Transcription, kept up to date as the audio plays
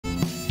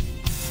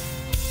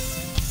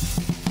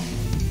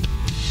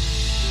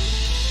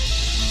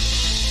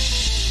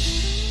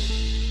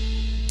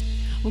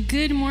Well,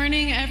 good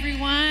morning,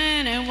 everyone,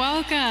 and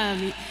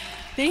welcome.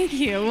 Thank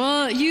you.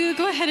 Well, you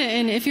go ahead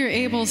and, if you're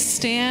able,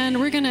 stand.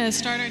 We're going to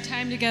start our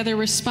time together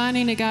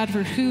responding to God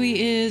for who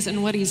He is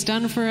and what He's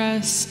done for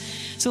us.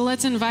 So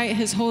let's invite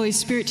His Holy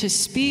Spirit to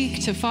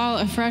speak, to fall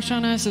afresh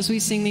on us as we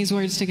sing these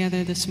words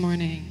together this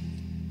morning.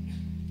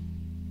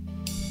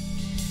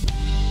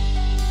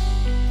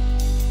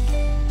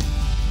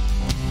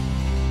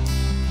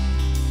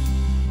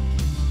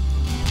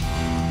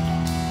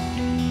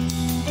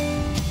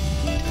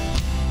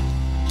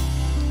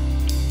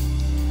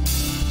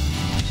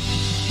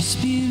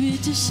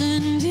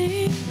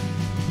 Descending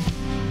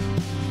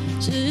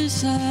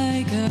just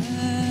like I've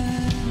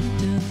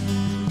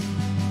done.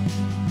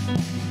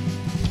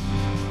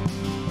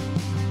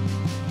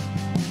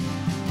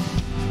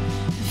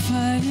 The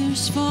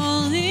fire's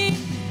falling,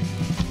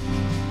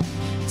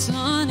 it's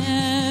on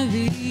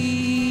everyone.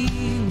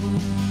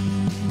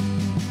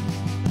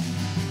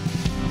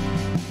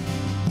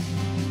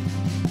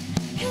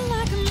 And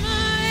like a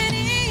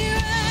mighty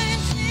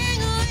rushing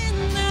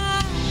wind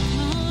that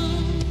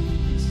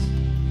comes,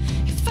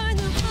 you find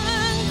the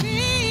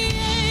hungry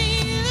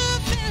and you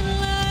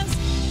fill us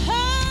up.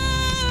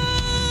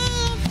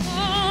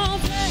 Fall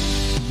fresh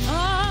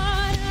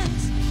on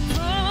us,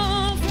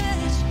 fall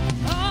fresh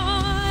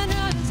on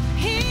us.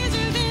 Here's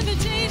your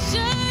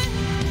invitation.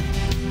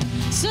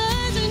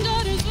 Sons and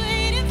daughters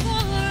waiting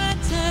for a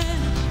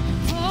touch.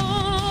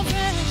 Fall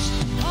fresh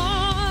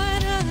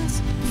on us,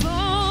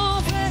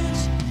 fall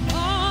fresh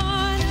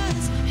on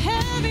us.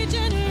 Every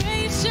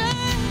generation,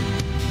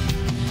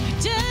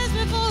 just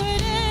before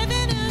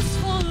heaven is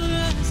for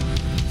us.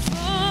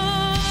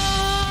 Fall.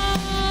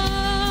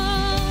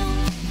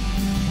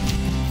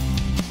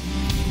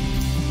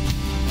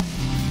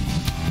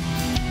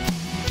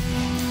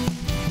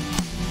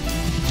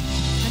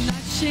 I'm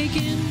not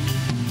shaken.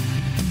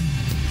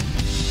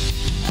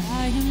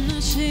 I am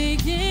not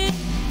shaken.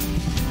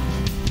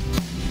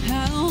 I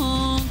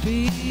won't be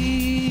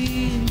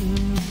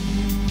moved.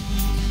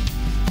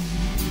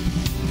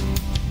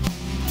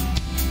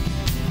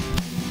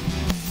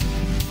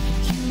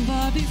 You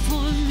are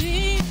before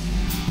me,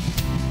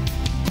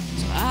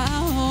 so I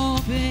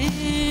hope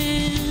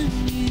in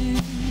you.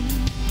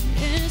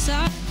 Yes, I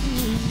do.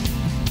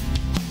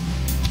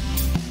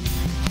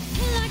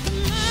 Like a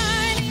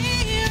mighty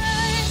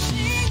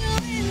rushing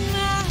wind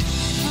that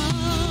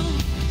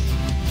comes,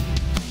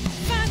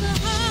 find the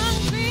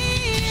hungry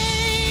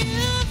and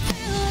you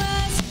fill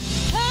us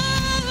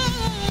up.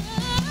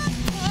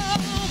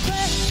 Fall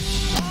fresh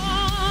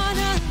on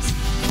us,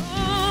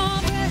 fall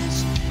fresh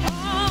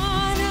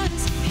on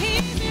us.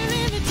 Here's your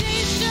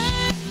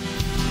invitation.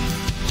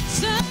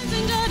 Sons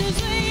and daughters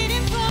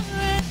waiting for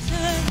a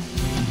touch.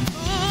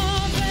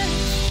 Fall fresh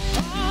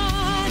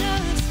on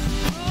us,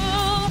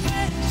 fall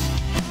fresh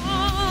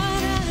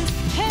on us.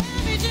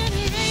 Every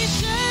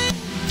generation,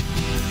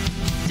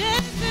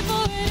 just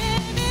before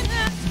heaven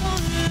has for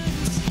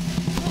us.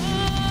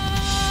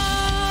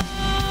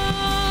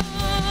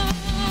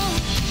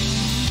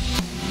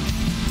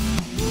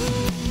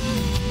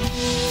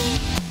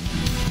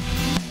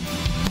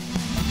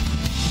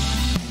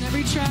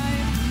 Every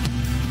tribe,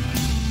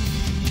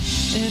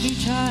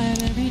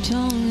 Every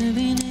tongue,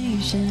 every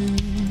nation,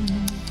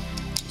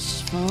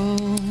 just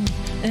fall.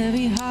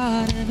 Every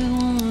heart,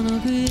 everyone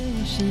of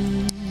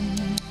creation,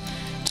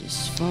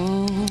 just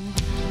fall.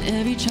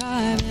 Every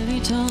tribe, every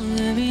tongue,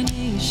 every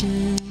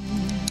nation,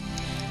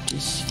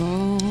 just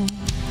fall.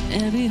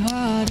 Every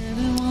heart,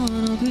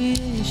 everyone of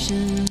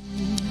creation,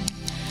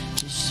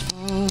 just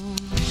fall.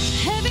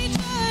 Every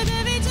tribe,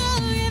 every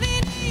tongue, every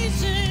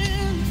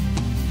nation,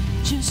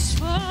 just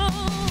fall.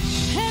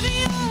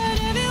 Every heart,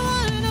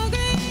 everyone of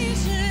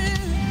creation,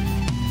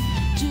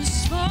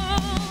 just fall.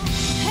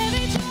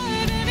 Every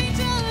tribe, every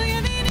tongue,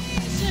 every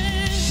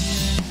nation,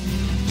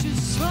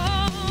 just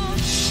fall.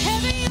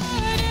 Every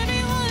heart,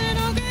 everyone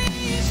of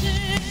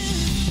creation.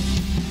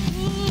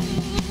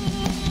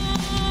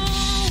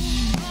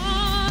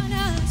 On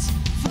us,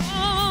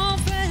 fall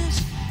fresh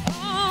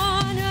on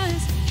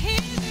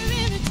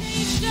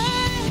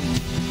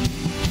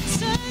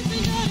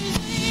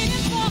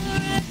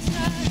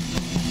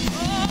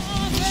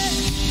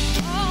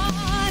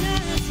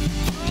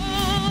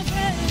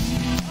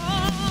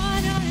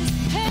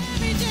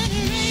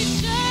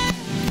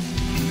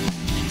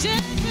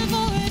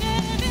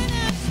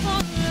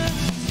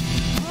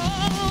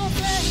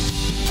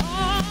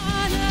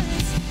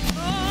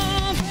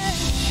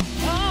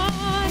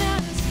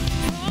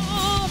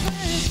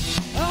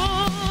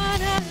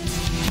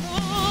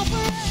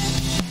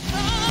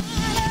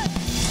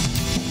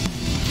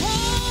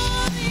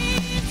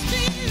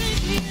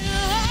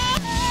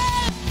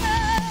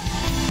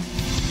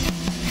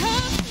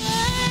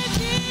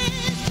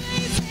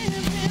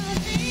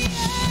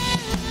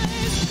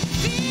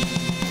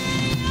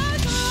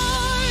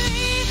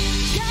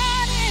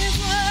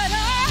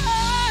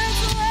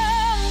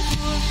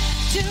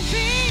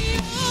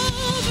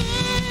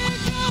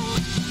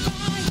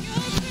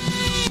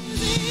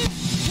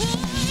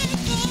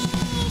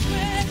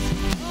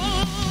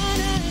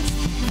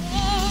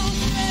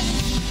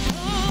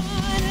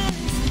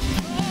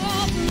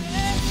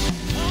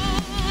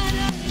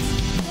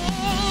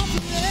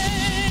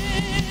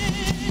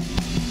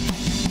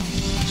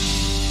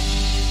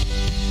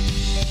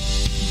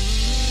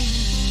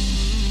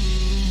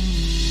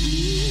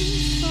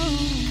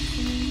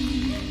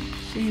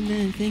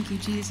Thank you,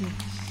 Jesus.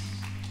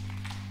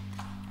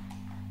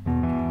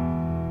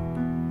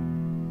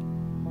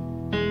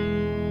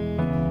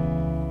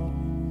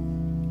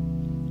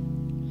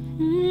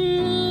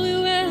 We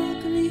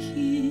welcome you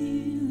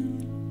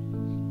here.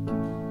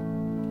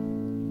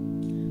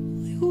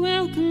 We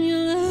welcome your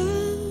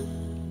love.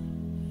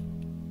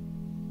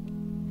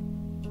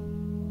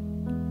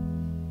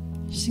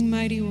 Sing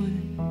Mighty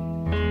One.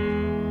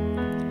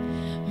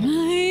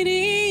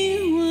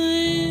 Mighty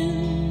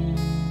One,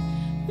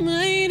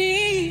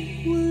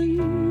 Mighty One,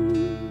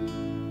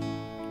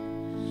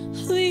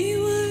 we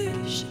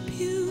worship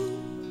you.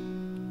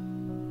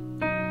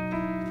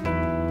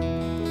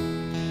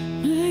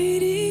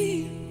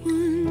 Mighty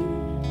One,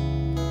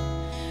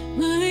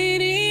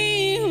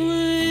 Mighty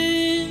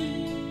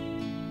One,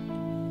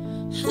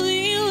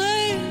 we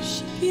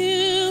worship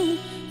you.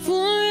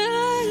 For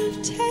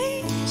I've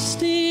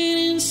tasted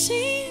and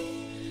seen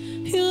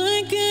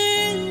your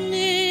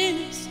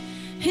goodness,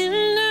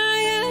 and I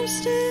have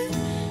stood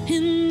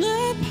in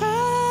the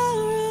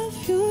power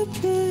of your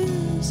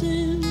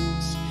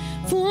presence.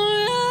 For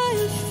I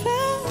have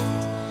felt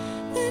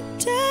the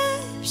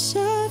depths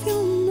of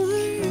your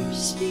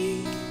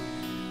mercy.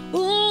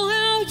 Oh,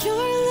 how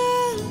your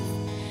love,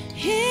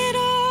 it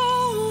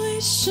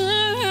always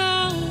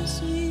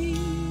surrounds me.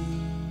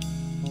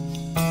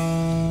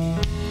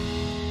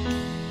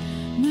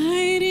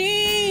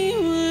 Mighty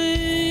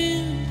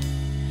One,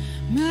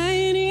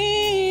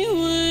 Mighty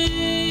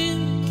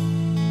One,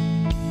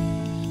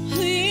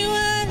 we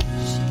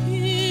worship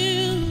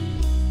you.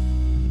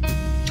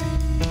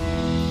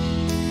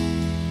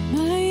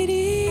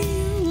 Mighty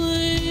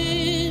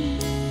One,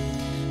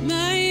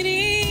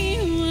 Mighty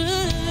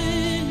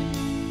One,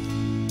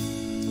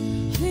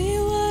 we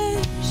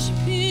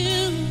worship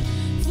you.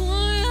 For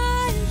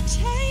I've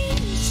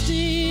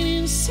tasted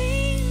and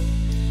seen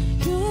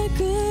your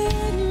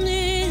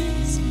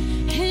goodness,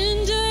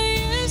 and I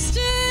have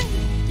stood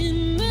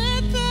in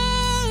the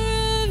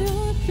power of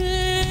your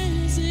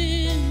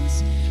presence.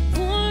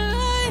 For I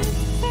have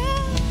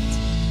felt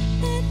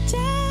the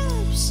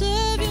depths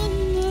of your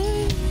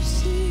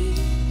mercy.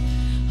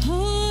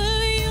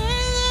 Oh, your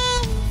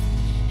love,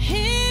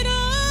 it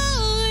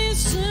always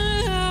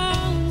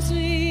surrounds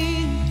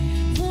me.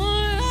 For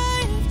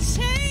I have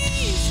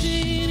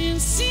tasted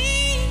and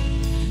seen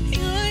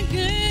your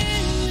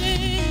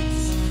goodness,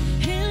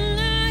 and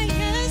I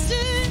have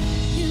stood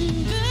in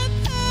the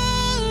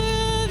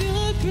power of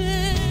your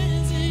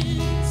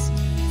presence.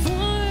 For I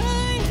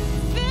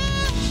have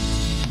felt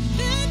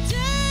the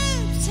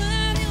depths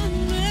of your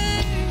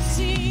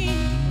mercy.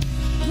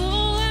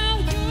 Oh, how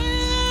your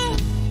love,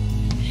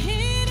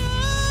 it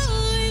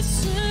always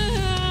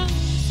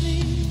surrounds me.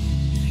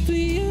 For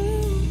you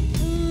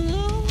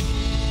alone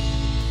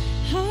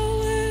are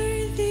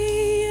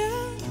worthy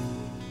of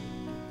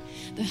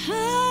the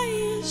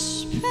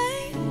highest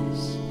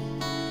praise,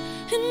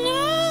 and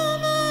all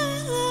my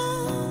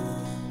love.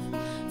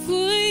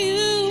 For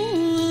you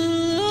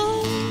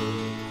alone,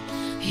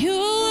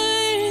 you're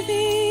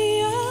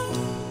worthy of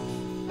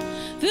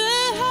the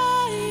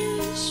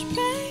highest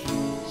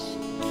praise,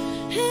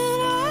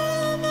 and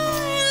all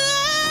my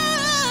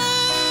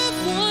love.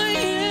 For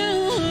you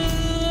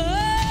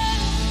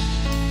alone,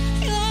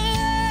 you're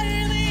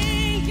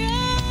worthy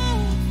of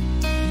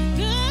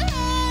the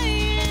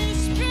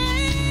highest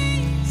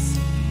praise,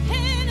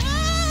 and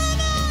all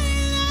my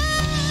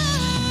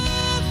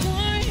love.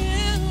 For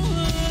you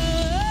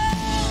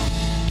alone,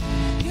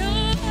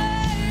 you're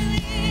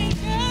worthy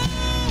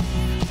of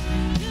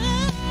the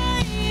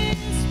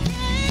highest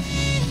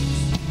praise,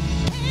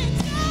 and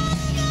all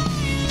my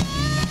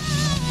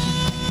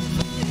love.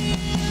 For you alone,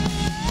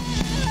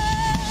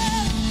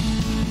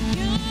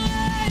 you're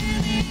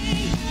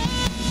worthy of the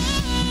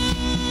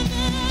highest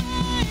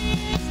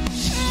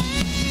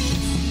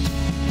praise,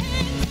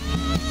 and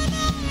all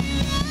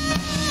my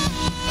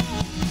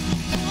love.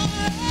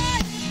 For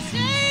I've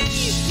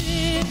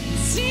tasted and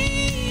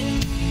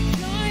seen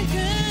your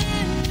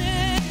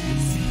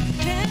goodness,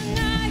 and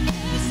I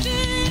have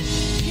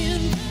stood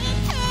in the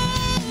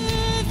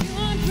power of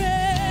your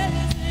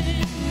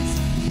presence.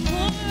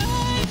 For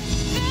I've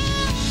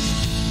felt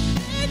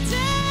the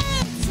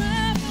depths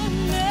of your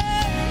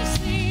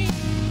mercy.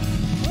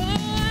 Oh,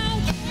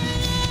 how your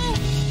love,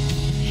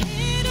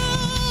 it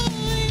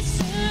always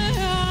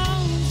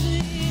surrounds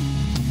me.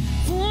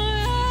 For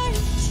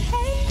I've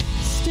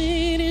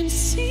tasted and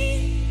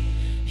seen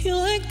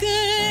your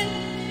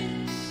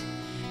goodness,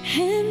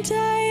 and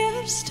I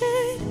have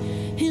stood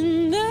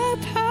in the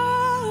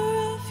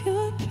power of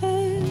your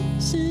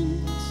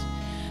presence.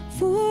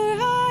 For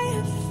I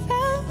have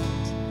felt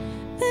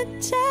the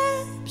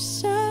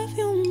depths of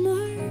your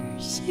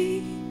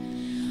mercy.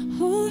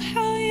 Oh,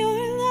 how your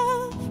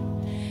love,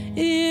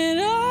 it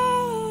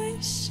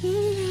always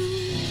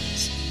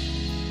surrounds me.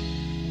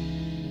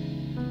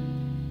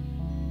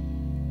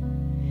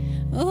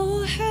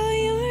 Oh, how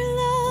your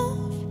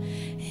love,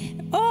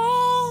 it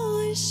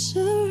always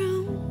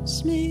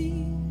surrounds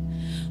me.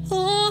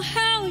 Oh,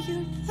 how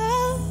your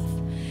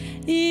love,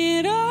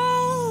 it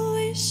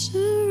always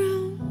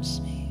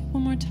surrounds me.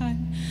 One more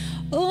time.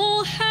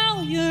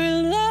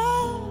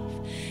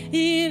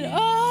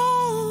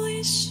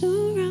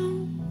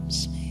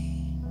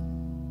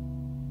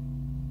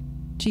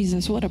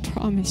 Jesus, what a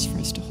promise for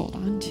us to hold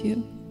on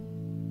to.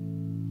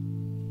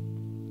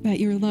 That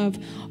your love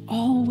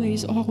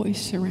always,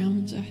 always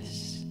surrounds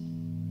us.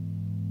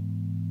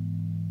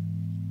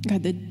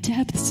 God, the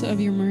depths of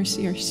your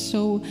mercy are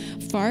so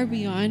far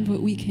beyond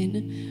what we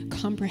can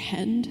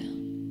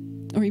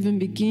comprehend or even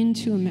begin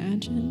to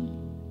imagine.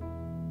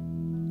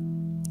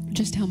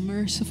 Just how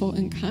merciful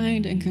and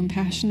kind and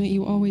compassionate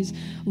you always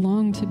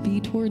long to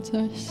be towards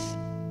us.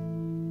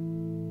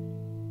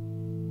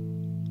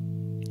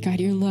 God,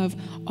 your love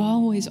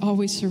always,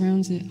 always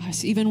surrounds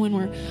us, even when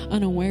we're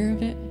unaware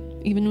of it,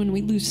 even when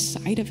we lose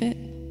sight of it.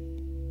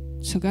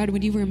 So God,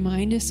 would you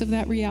remind us of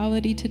that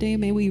reality today?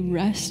 May we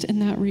rest in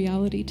that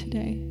reality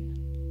today.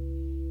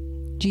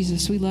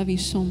 Jesus, we love you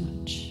so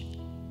much.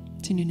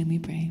 It's in your name we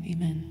pray.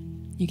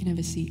 Amen. You can have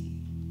a seat.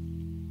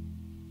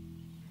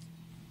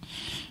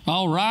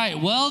 All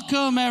right,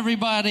 welcome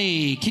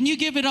everybody. Can you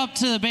give it up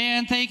to the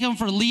band? Thank them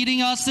for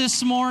leading us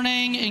this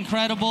morning.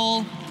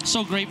 Incredible.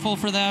 So grateful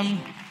for them.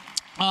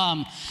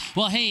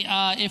 Well, hey,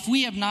 if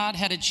we have not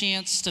had a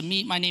chance to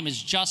meet, my name is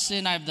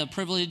Justin. I have the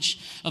privilege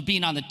of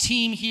being on the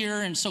team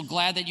here, and so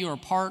glad that you are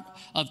part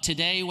of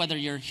today, whether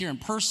you're here in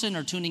person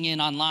or tuning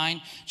in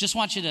online. Just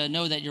want you to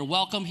know that you're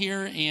welcome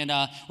here, and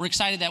we're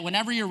excited that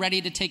whenever you're ready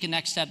to take a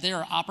next step, there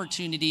are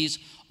opportunities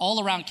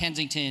all around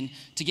Kensington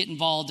to get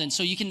involved. And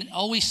so you can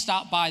always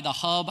stop by the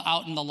hub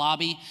out in the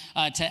lobby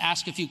to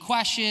ask a few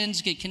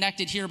questions, get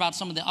connected, hear about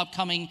some of the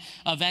upcoming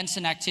events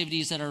and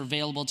activities that are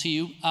available to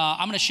you.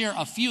 I'm going to share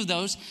a few of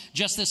those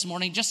just this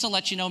morning, just to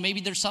let you know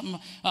maybe there's something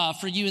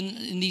for you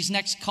in these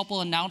next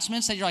couple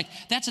announcements that you're like,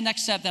 that's a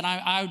next step that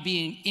I would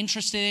be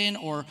interested in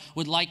or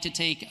would like to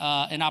take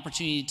an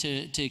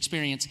opportunity to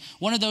experience.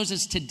 One of those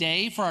is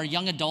today for our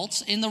young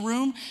adults in the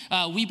room.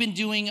 We've been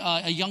doing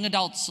a young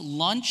adults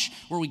lunch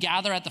where we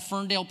gather at the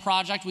Ferndale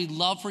Project. We'd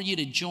love for you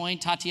to join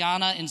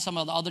Tatiana and some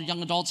of the other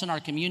young adults in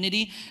our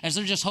community as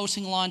they're just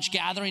hosting lunch,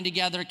 gathering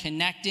together,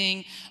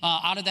 connecting.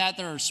 Out of that,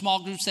 there are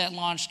small groups that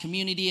launch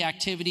community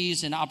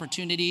activities and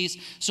opportunities.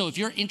 So if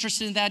you're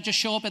interested in that, just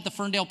show up at the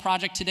Ferndale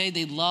Project today.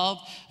 They'd love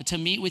to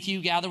meet with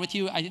you, gather with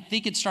you. I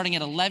think it's starting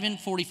at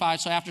 11:45,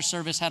 so after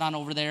service, head on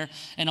over there,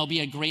 and it'll be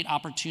a great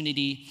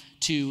opportunity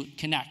to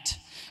connect.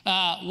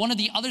 One of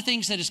the other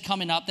things that is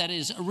coming up that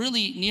is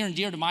really near and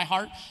dear to my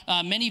heart,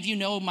 many of you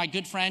know my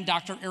good friend,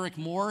 Dr. Eric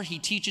Moore. He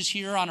teaches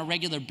here on a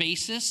regular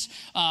basis.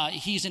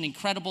 He's an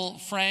incredible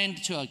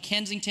friend to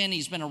Kensington.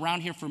 He's been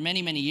around here for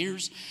many, many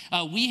years.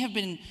 We have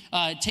been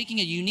taking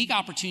a unique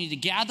opportunity to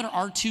gather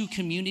our two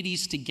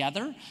communities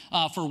together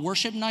for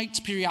worship nights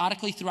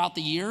periodically throughout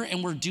the year,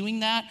 and we're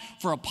doing that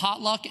for a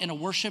potluck and a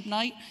worship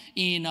night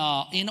in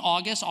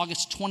August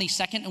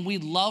 22nd, and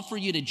we'd love for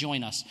you to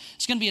join us.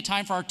 It's going to be a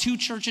time for our two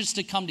churches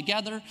to come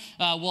together.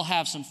 We'll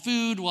have some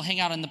food. We'll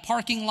hang out in the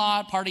parking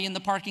lot, party in the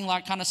parking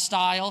lot kind of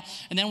style,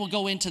 and then we'll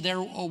go into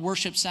their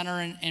worship center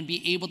and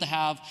be able to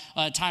have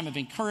a time of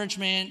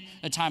encouragement,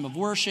 a time of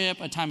worship,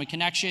 a time of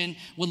connection.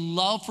 Would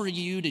love for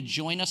you to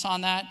join us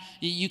on that.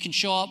 You can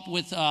show up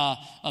with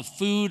a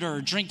food or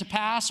drink to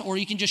pass, or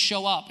you can just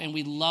show up, and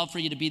we'd love for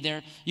you to be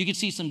there. You can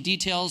see some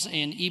details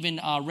and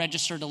even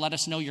register to let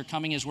us know you're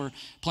coming as we're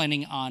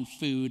planning on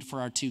food for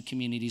our two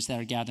communities that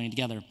are gathering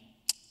together.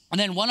 And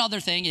then one other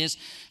thing is,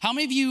 how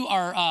many of you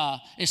are,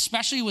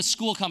 especially with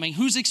school coming,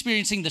 who's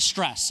experiencing the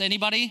stress?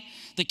 Anybody?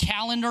 The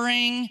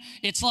calendaring,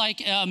 it's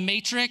like a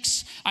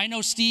matrix. I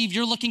know, Steve,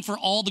 you're looking for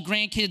all the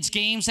grandkids'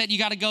 games that you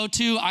got to go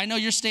to. I know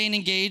you're staying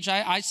engaged.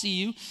 I see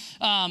you.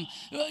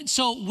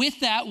 So with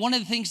that, one of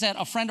the things that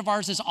a friend of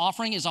ours is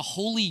offering is a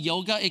holy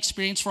yoga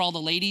experience for all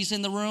the ladies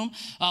in the room.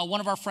 One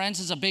of our friends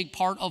is a big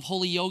part of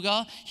holy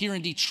yoga here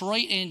in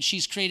Detroit, and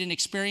she's created an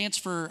experience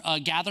for a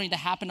gathering to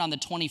happen on the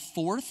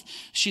 24th.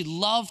 She'd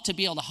love to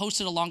be able to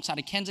host it alongside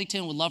of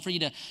Kensington. Would love for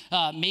you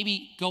to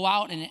maybe go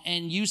out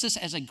and use this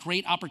as a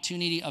great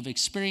opportunity of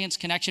experience,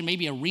 connection,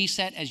 maybe a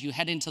reset as you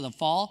head into the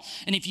fall.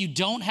 And if you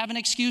don't have an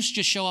excuse,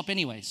 just show up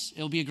anyways.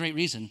 It'll be a great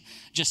reason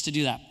just to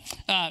do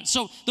that.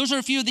 So those are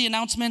a few of the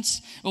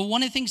announcements.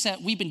 One of the things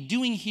that we've been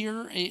doing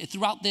here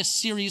throughout this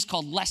series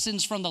called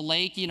Lessons from the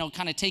Lake,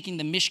 kind of taking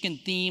the Michigan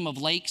theme of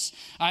lakes.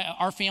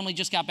 Our family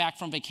just got back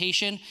from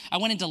vacation. I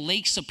went into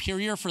Lake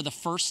Superior for the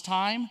first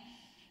time.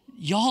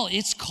 Y'all,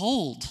 it's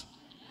cold,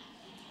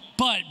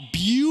 but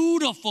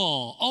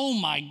beautiful. Oh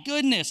my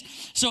goodness.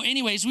 So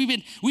anyways,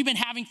 we've been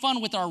having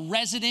fun with our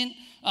resident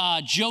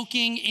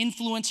joking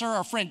influencer,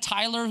 our friend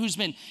Tyler, who's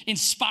been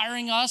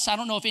inspiring us. I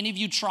don't know if any of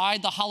you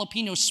tried the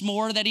jalapeno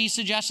s'more that he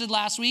suggested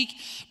last week,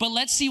 but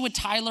let's see what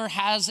Tyler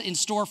has in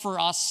store for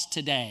us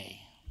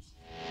today.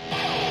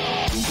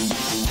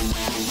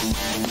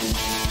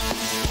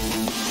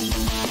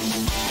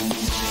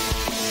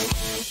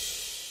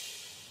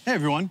 Hey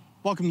everyone,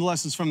 welcome to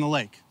Lessons from the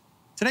Lake.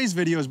 Today's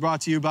video is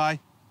brought to you by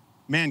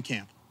Man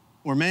Camp,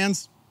 or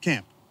Man's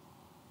Camp.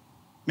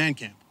 Man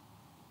Camp.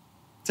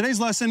 Today's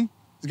lesson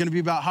is going to be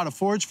about how to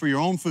forage for your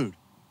own food.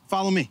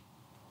 Follow me.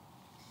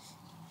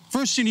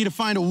 First, you need to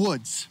find a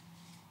woods.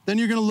 Then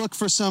you're going to look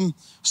for some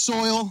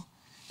soil,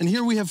 and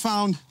here we have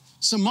found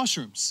some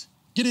mushrooms.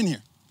 Get in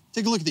here.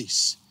 Take a look at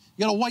these.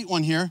 You got a white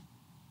one here.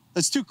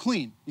 That's too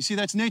clean. You see,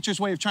 that's nature's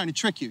way of trying to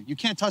trick you. You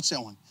can't touch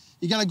that one.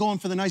 You gotta go in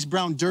for the nice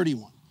brown, dirty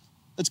one.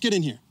 Let's get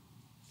in here.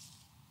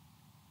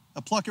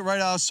 I'll pluck it right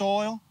out of the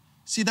soil.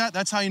 See that?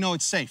 That's how you know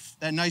it's safe.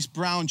 That nice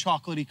brown,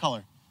 chocolatey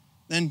color.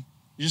 Then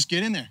you just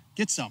get in there,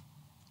 get some.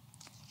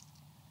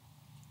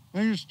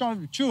 Then you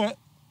start to chew it.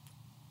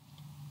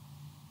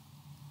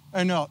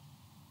 And a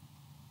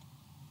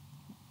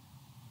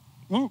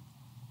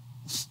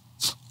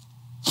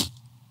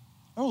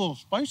little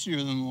spicier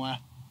than the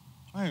last.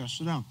 There you go,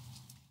 sit down.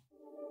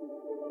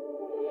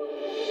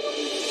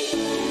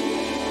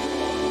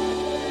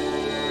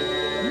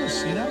 You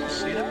see that?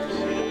 See that?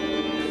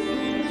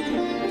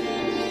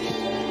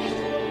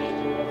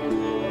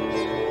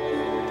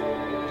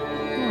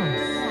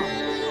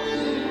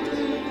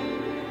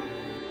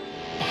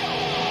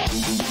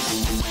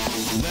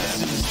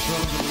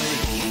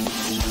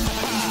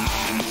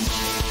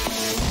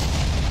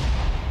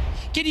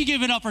 Can you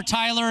give it up for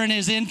Tyler and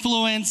his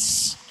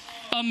influence?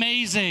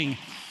 Amazing.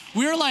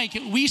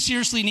 We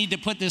seriously need to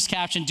put this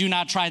caption, do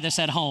not try this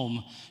at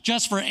home,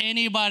 just for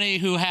anybody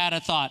who had a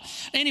thought.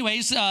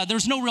 Anyways,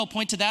 there's no real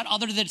point to that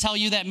other than to tell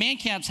you that Man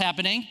Camp's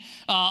happening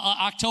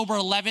October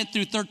 11th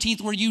through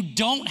 13th, where you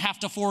don't have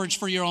to forage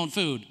for your own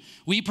food.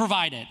 We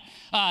provide it.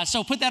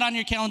 So put that on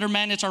your calendar,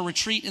 men. It's our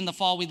retreat in the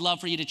fall. We'd love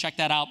for you to check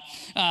that out.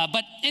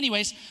 But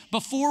anyways,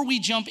 before we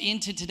jump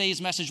into today's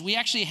message, we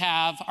actually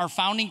have our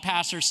founding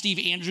pastor, Steve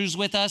Andrews,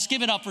 with us.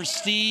 Give it up for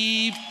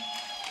Steve.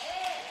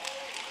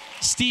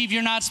 Steve,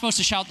 you're not supposed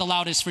to shout the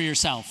loudest for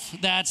yourself.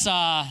 That's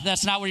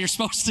not what you're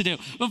supposed to do.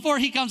 Before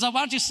he comes up,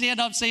 why don't you stand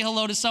up, say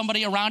hello to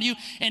somebody around you,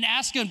 and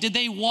ask them, did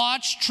they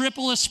watch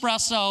Triple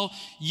Espresso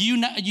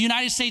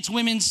United States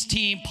women's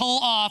team pull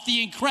off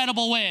the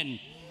incredible win?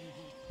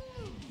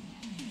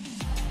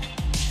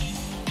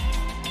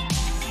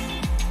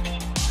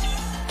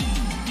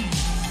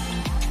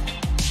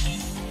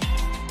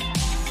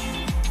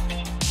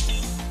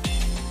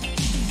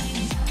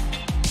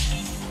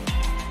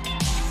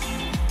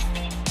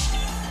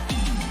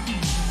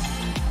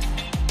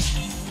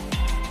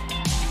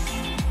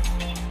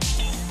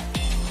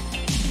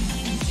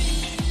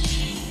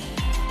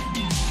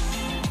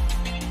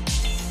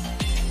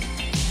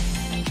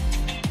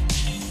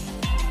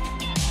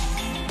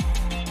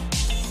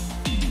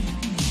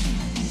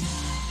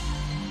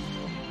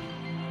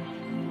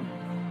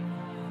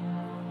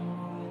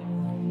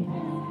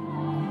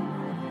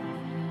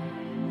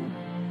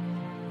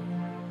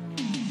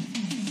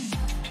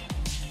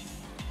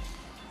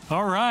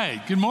 All right.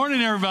 Good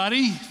morning,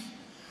 everybody. Good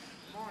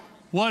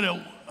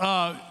morning.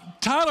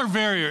 Tyler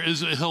Verrier is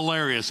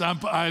hilarious.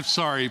 I'm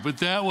sorry, but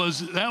that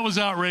was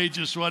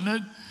outrageous,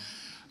 wasn't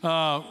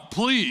it?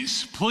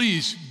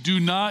 Please do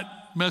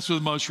not mess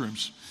with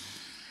mushrooms.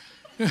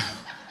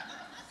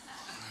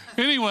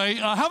 Anyway,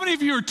 how many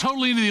of you are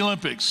totally into the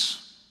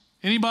Olympics?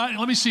 Anybody?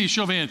 Let me see,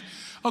 show of hands.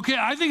 Okay,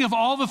 I think of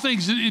all the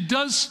things,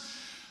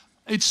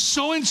 it's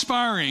so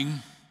inspiring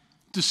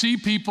to see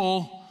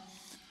people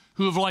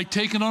who have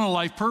taken on a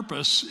life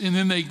purpose and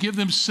then they give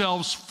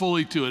themselves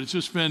fully to it. It's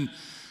just been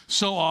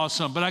so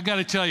awesome. But I got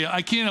to tell you,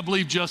 I can't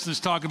believe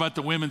Justin's talking about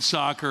the women's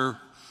soccer.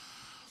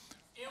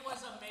 It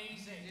was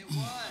amazing.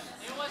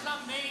 It was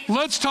amazing.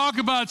 Let's talk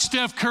about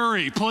Steph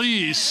Curry,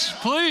 please.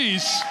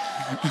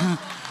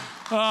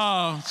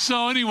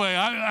 So anyway,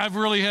 I've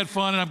really had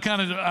fun,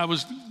 and I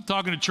was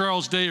talking to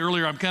Charles Day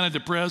earlier. I'm kind of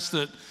depressed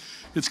that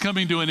it's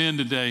coming to an end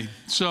today.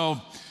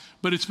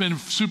 But it's been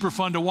super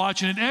fun to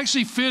watch, and it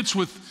actually fits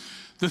with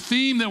the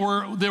theme that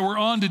we're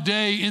on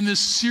today in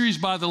this series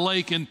by the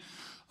lake. And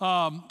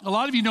a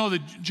lot of you know that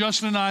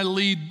Justin and I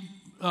lead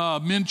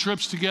men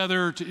trips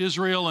together to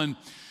Israel, and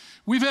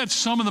we've had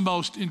some of the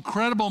most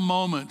incredible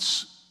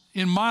moments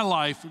in my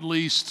life, at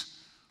least,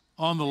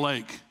 on the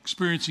lake,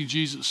 experiencing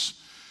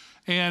Jesus.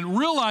 And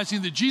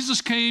realizing that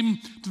Jesus came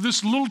to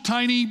this little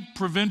tiny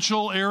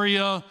provincial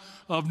area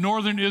of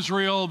northern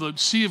Israel, the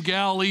Sea of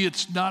Galilee.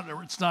 It's not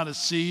a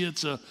sea.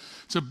 It's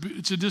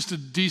just a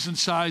decent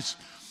sized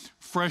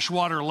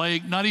freshwater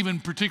lake, not even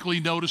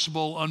particularly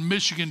noticeable on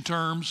Michigan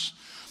terms,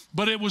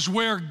 but it was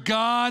where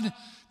God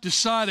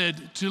decided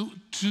to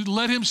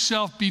let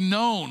himself be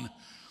known.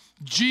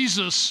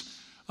 Jesus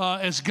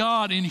as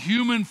God in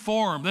human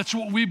form. That's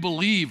what we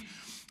believe.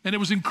 And it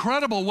was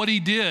incredible what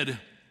he did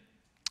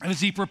as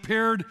he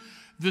prepared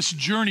this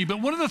journey. But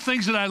one of the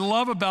things that I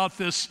love about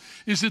this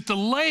is that the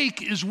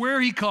lake is where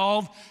he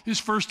called his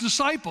first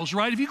disciples,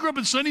 right? If you grew up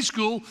in Sunday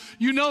school,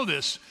 you know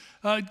this.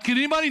 Can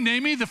anybody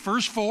name me the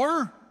first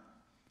four?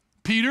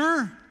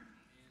 Peter,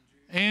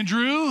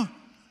 Andrew,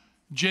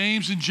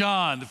 James, and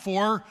John, the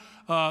four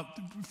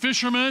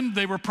fishermen.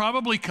 They were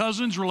probably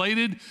cousins,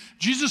 related.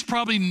 Jesus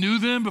probably knew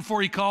them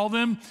before he called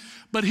them.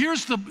 But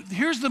here's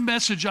the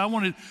message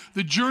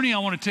the journey I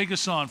want to take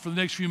us on for the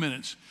next few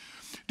minutes.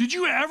 Did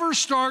you ever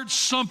start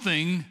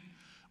something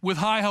with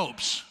high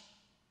hopes?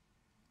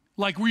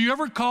 Were you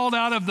ever called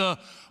out of the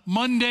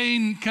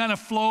mundane kind of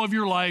flow of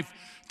your life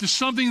to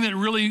something that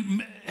really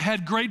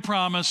had great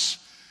promise,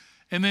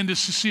 and then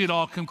just to see it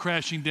all come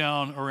crashing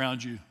down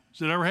around you? Does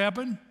that ever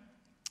happen?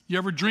 You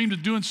ever dreamed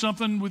of doing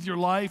something with your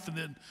life,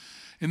 and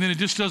and then it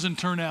just doesn't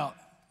turn out.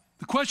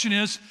 The question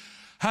is,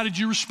 how did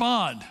you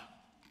respond?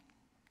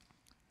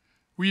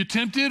 Were you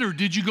tempted, or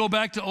did you go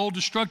back to old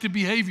destructive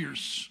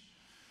behaviors?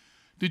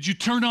 Did you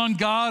turn on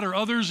God or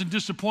others in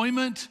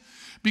disappointment?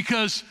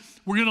 Because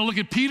we're going to look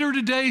at Peter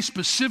today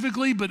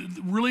specifically, but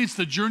really it's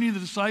the journey of the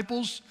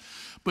disciples.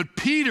 But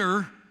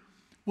Peter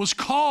was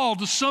called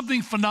to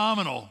something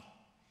phenomenal.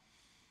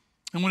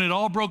 And when it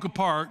all broke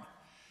apart,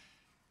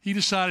 he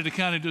decided to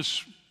kind of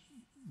just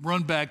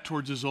run back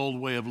towards his old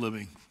way of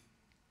living.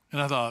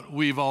 And I thought,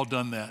 we've all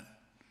done that.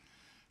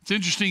 It's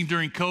interesting,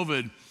 during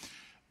COVID,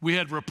 we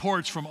had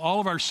reports from all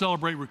of our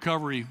Celebrate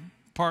Recovery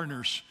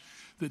partners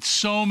that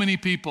so many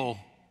people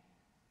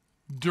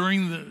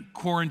during the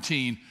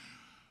quarantine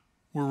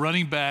were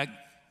running back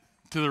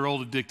to their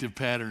old addictive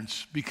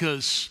patterns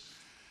because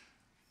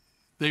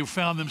they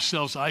found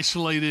themselves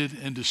isolated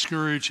and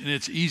discouraged, and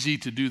it's easy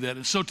to do that.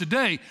 And so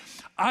today,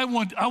 I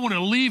want to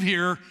leave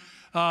here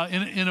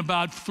in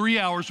about 3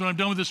 hours when I'm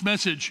done with this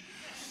message,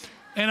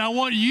 and I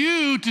want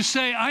you to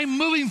say, I'm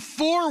moving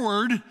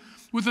forward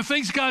with the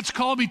things God's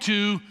called me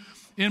to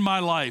in my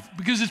life.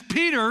 Because as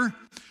Peter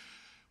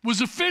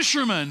was a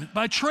fisherman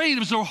by trade, it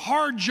was a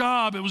hard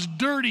job, it was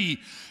dirty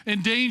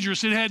and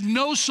dangerous, it had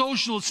no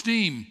social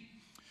esteem.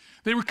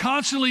 They were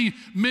constantly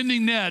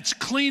mending nets,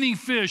 cleaning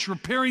fish,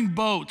 repairing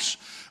boats,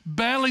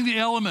 battling the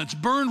elements,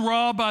 burned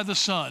raw by the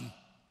sun.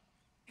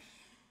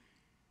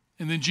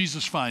 And then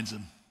Jesus finds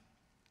them.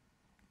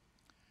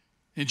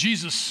 And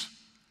Jesus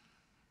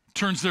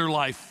turns their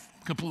life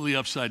completely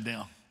upside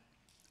down.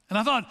 And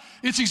I thought,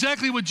 it's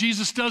exactly what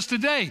Jesus does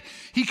today.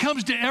 He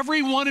comes to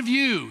every one of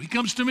you. He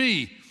comes to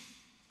me.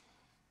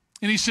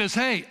 And he says,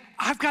 hey,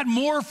 I've got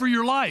more for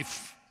your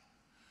life.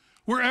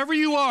 Wherever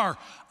you are,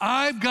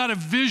 I've got a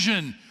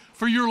vision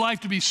for your life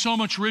to be so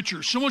much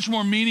richer, so much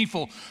more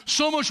meaningful,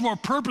 so much more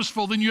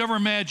purposeful than you ever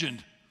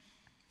imagined.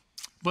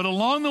 But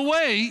along the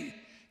way,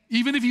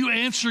 even if you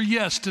answer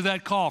yes to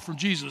that call from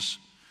Jesus,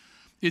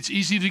 it's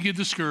easy to get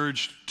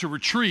discouraged, to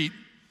retreat,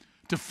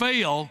 to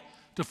fail,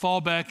 to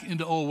fall back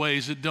into old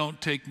ways that don't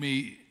take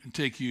me and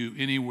take you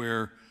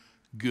anywhere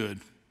good.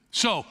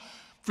 So,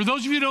 for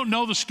those of you who don't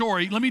know the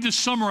story, let me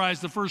just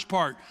summarize the first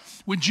part.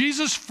 When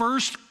Jesus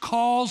first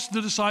calls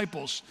the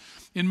disciples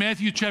in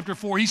Matthew chapter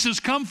 4, he says,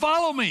 come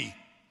follow me,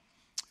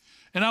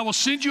 and I will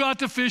send you out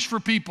to fish for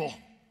people.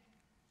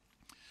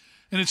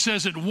 And it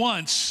says at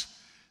once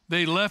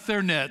they left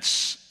their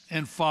nets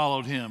and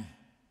followed him.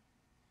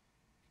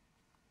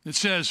 It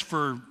says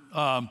for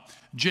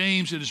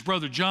James and his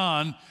brother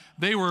John,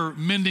 they were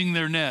mending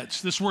their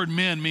nets. This word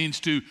mend means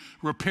to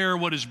repair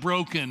what is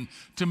broken,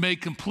 to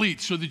make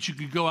complete so that you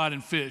could go out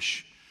and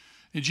fish.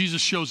 And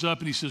Jesus shows up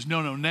and he says,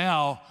 no,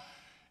 now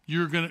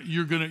you're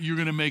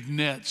gonna make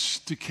nets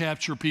to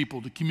capture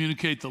people, to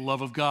communicate the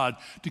love of God,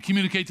 to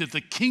communicate that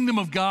the kingdom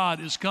of God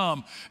is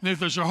come, and that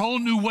there's a whole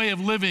new way of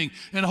living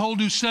and a whole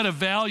new set of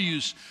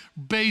values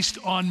based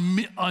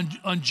on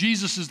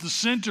Jesus as the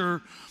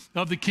center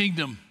of the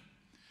kingdom.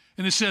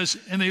 And it says,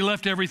 and they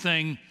left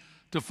everything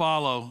to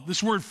follow.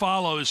 This word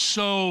follow is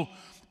so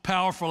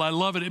powerful. I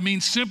love it. It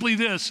means simply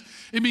this.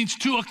 It means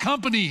to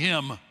accompany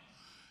him.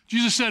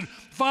 Jesus said,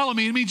 follow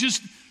me. It means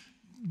just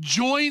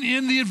join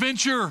in the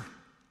adventure.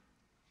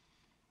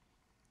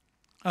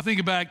 I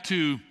think back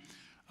to,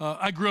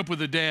 I grew up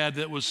with a dad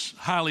that was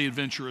highly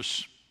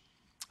adventurous.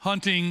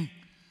 Hunting,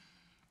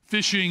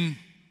 fishing,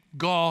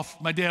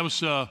 golf. My dad was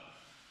the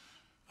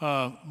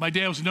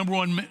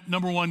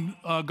number one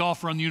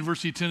golfer on the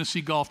University of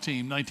Tennessee golf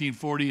team,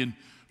 1940 and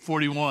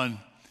 41.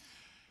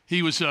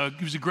 He was a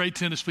great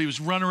tennis player. He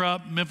was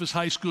runner-up, Memphis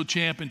high school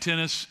champ in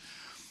tennis.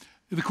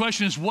 The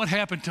question is, what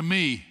happened to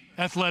me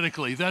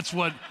athletically? That's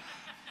what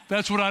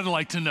I'd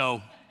like to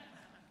know.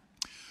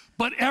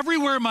 But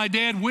everywhere my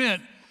dad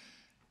went,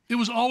 it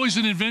was always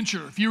an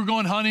adventure. If you were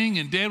going hunting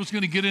and Dad was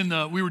going to get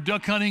in we were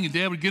duck hunting and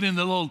Dad would get in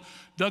the little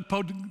duck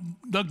boat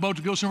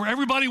to go somewhere,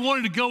 everybody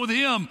wanted to go with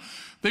him.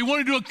 They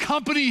wanted to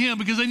accompany him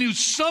because they knew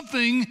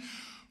something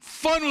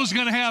fun was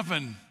going to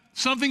happen,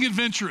 something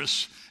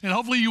adventurous, and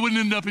hopefully you wouldn't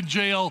end up in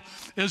jail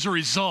as a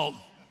result.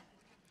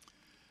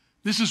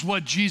 This is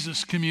what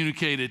Jesus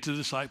communicated to the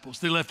disciples.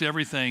 They left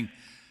everything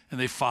and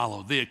they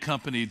followed, they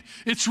accompanied.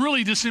 It's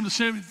really just him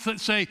to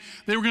say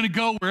they were going to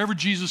go wherever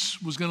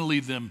Jesus was going to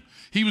lead them.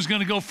 He was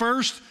going to go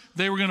first,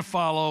 they were going to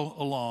follow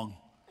along.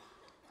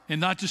 And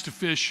not just to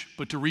fish,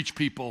 but to reach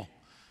people.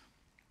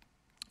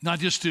 Not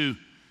just to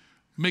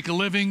make a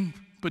living,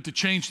 but to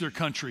change their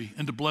country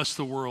and to bless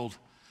the world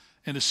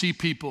and to see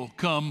people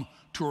come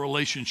to a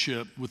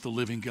relationship with the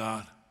living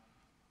God.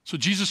 So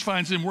Jesus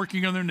finds them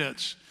working on their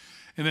nets.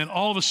 And then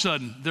all of a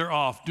sudden, they're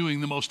off doing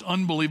the most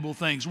unbelievable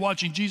things,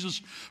 watching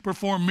Jesus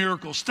perform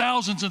miracles,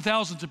 thousands and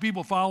thousands of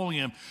people following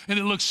him. And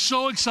it looks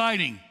so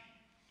exciting.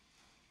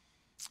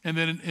 And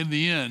then in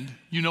the end,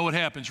 you know what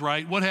happens,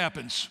 right? What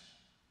happens?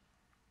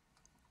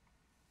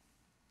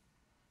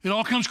 It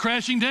all comes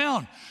crashing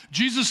down.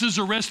 Jesus is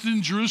arrested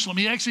in Jerusalem.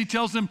 He actually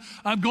tells them,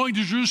 I'm going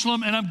to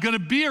Jerusalem and I'm going to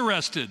be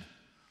arrested.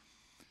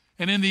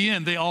 And in the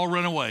end, they all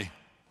run away.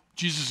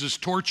 Jesus is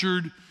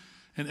tortured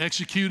and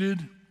executed.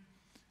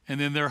 and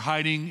then they're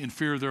hiding in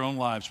fear of their own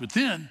lives. But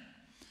then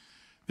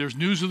there's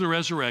news of the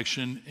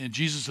resurrection, and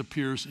Jesus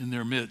appears in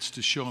their midst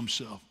to show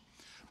himself.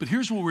 But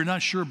here's what we're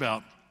not sure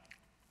about.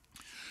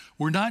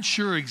 We're not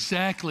sure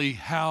exactly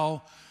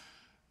how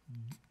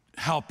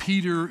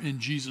Peter and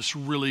Jesus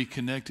really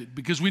connected,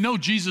 because we know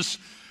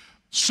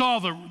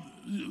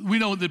we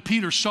know that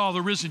Peter saw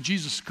the risen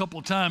Jesus a couple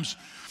of times,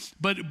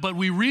 but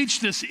we reach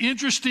this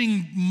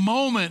interesting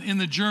moment in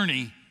the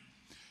journey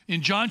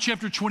in John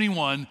chapter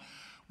 21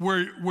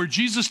 where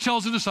Jesus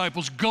tells the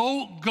disciples,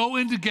 go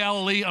into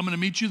Galilee, I'm going to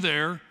meet you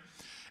there.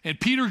 And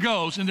Peter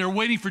goes, and they're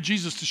waiting for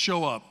Jesus to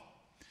show up.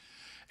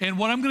 And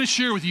what I'm going to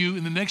share with you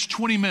in the next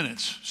 20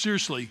 minutes,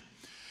 seriously,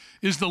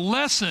 is the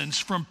lessons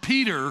from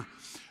Peter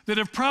that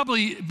have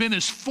probably been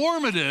as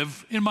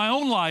formative in my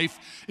own life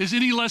as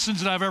any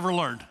lessons that I've ever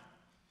learned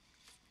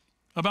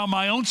about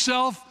my own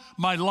self,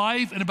 my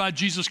life, and about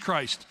Jesus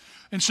Christ.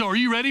 And so are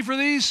you ready for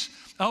these?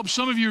 I hope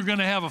some of you are going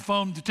to have a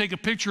phone to take a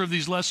picture of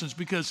these lessons,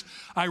 because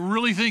I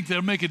really think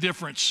they'll make a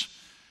difference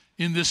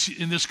in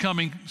this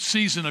coming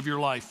season of your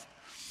life.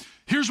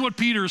 Here's what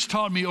Peter has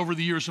taught me over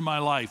the years of my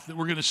life that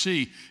we're going to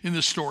see in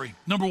this story.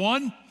 Number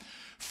one,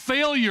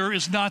 failure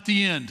is not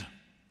the end.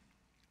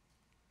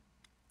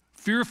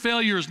 Fear of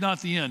failure is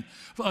not the end.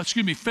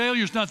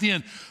 Failure is not the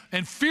end.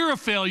 And fear of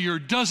failure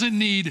doesn't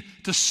need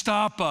to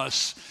stop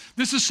us.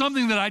 This is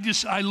something that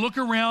I look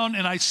around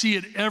and I see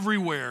it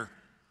everywhere.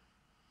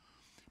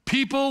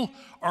 People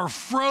are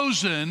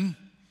frozen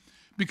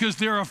because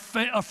they're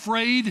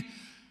afraid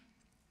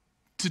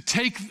to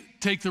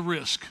take the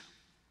risk.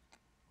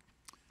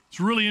 It's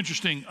really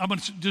interesting. I'm going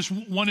to just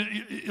one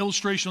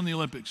illustration on the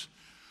Olympics.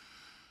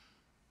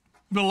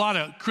 There's been a lot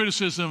of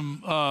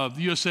criticism of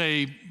the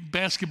USA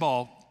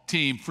basketball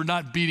team for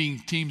not beating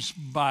teams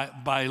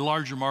by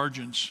larger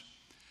margins.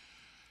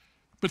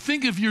 But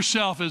think of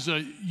yourself as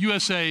a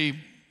USA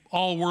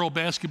all-world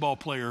basketball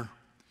player,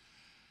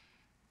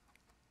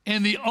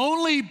 and the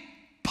only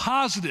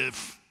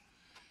positive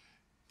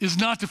is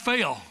not to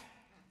fail.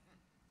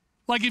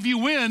 Like if you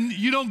win,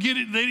 you don't get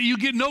it, you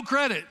get no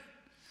credit.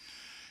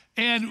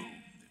 And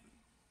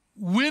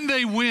when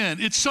they win,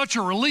 it's such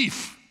a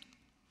relief.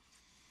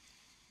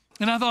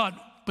 And I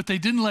thought, but they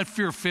didn't let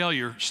fear of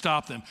failure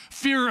stop them.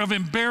 Fear of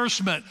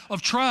embarrassment,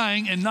 of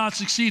trying and not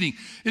succeeding.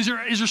 Is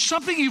there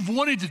something you've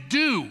wanted to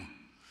do,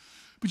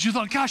 but you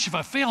thought, gosh, if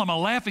I fail, I'm a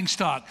laughing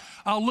stock.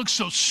 I'll look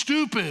so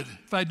stupid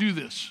if I do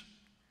this.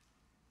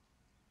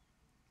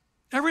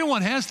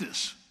 Everyone has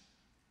this.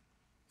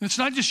 And it's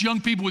not just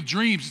young people with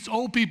dreams. It's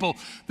old people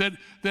that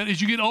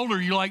as you get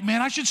older, you're like,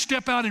 man, I should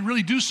step out and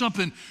really do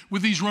something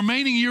with these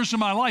remaining years of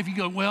my life. You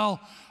go, well,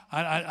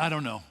 I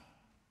don't know.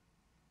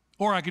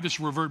 Or I could just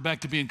revert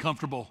back to being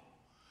comfortable.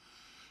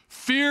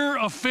 Fear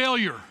of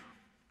failure.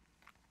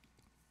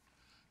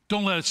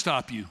 Don't let it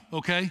stop you,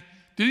 okay?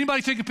 Did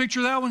anybody take a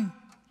picture of that one?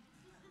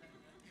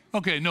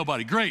 Okay,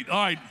 nobody. Great.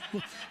 All right,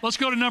 let's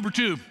go to number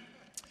 2.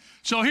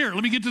 So here,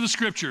 let me get to the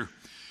scripture.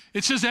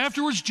 It says,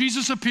 afterwards,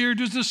 Jesus appeared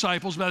to his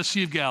disciples by the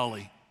Sea of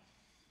Galilee.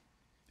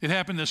 It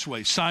happened this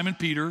way. Simon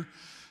Peter,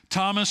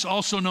 Thomas,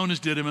 also known as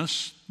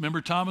Didymus.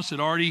 Remember, Thomas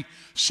had already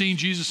seen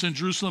Jesus in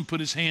Jerusalem,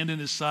 put his hand in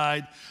his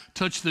side,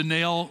 touched the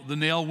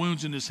nail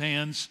wounds in his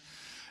hands.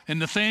 And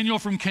Nathanael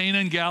from Cana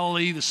in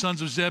Galilee, the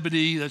sons of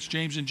Zebedee, that's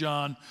James and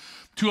John.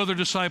 2 other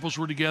disciples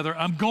were together.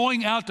 I'm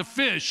going out to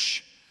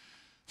fish,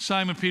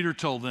 Simon Peter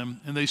told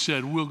them, and they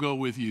said, we'll go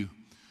with you.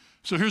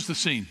 So here's the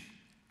scene.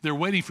 They're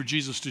waiting for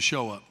Jesus to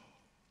show up.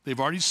 They've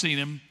already seen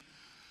him,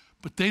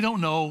 but they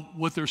don't know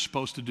what they're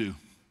supposed to do.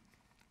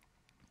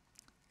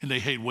 And they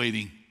hate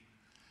waiting.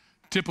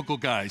 Typical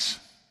guys.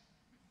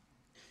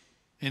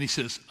 And he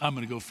says, I'm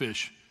going to go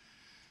fish.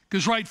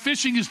 Because, right,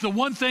 fishing is the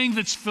one thing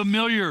that's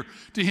familiar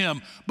to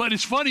him. But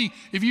it's funny,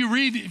 if you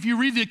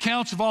read the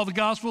accounts of all the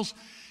Gospels,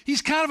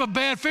 he's kind of a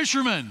bad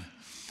fisherman.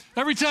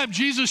 Every time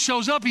Jesus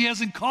shows up, he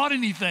hasn't caught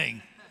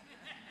anything.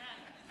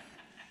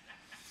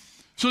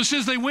 So it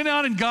says they went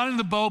out and got in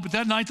the boat, but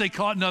that night they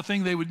caught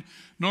nothing.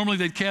 Normally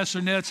they'd cast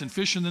their nets and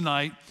fish in the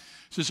night.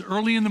 It says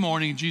early in the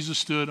morning, Jesus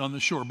stood on the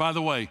shore. By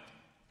the way,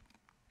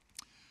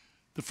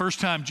 the first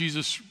time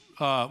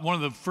one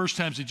of the first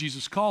times that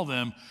Jesus called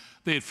them,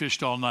 they had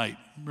fished all night.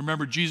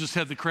 Remember, Jesus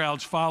had the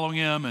crowds following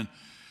him,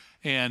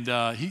 and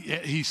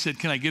he said,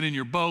 can I get in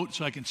your boat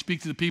so I can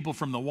speak to the people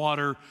from the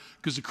water?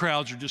 Because the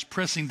crowds are just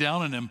pressing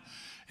down on him.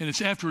 And it's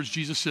afterwards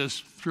Jesus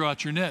says, throw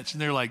out your nets.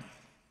 And they're like,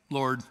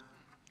 Lord,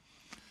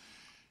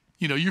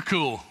 you're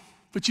cool,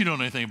 but you don't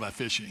know anything about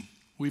fishing.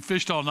 We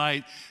fished all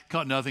night,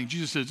 caught nothing.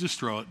 Jesus says, just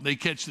throw it. They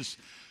catch this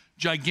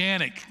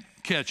gigantic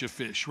catch of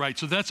fish, right?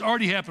 So that's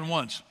already happened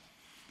once.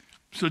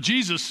 So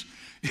Jesus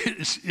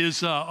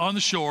is on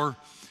the shore,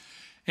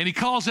 and he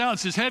calls out and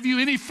says, have you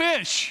any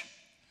fish?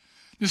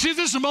 You see,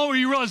 this is a moment where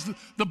you realize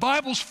the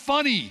Bible's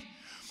funny.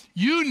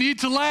 You need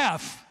to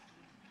laugh.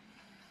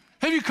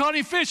 Have you caught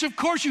any fish? Of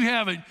course you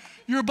haven't.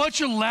 You're a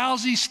bunch of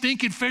lousy,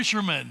 stinking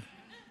fishermen.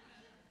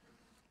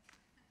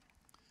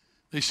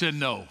 They said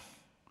no.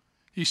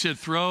 He said,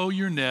 throw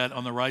your net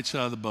on the right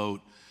side of the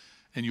boat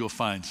and you'll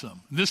find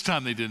some. And this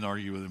time they didn't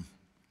argue with him.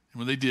 And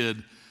when they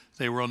did,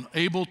 They were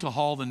unable to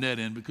haul the net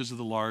in because of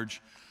the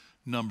large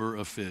number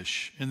of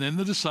fish. And then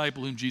the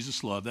disciple whom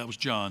Jesus loved, that was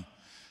John,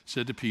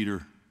 said to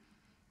Peter,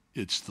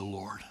 "It's the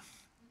Lord."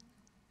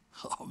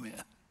 Oh,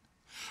 man.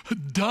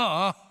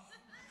 Duh.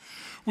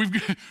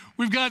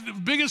 We've got the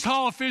biggest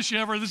haul of fish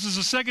ever. This is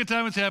the second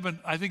time it's happened.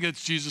 I think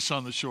it's Jesus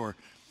on the shore.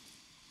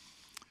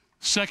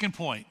 Second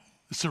point.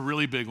 It's a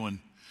really big one.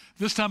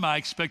 This time I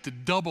expect to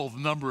double the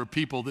number of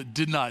people that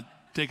did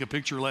not take a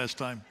picture last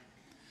time.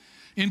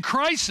 In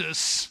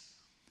crisis,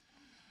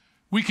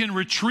 we can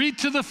retreat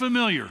to the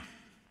familiar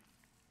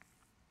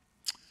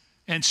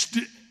and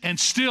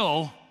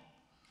still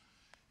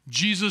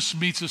Jesus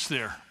meets us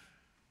there.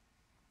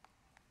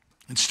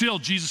 And still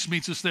Jesus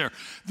meets us there.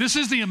 This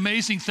is the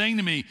amazing thing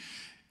to me.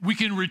 We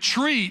can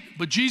retreat,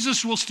 but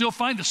Jesus will still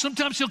find us.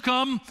 Sometimes he'll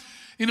come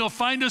and he'll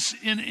find us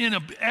in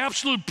an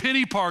absolute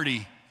pity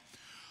party.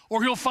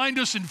 Or he'll find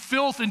us in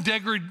filth and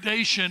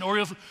degradation.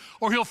 Or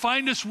he'll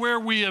find us where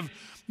we have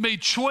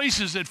made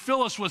choices that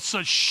fill us with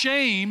such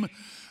shame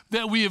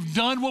that we have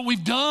done what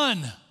we've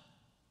done.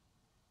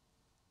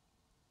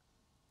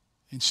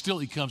 And still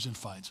he comes and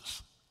finds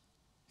us.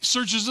 He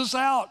searches us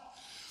out.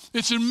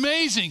 It's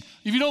amazing.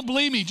 If you don't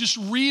believe me, just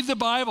read the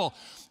Bible.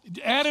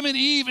 Adam and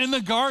Eve in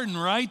the garden,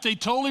 right? They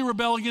totally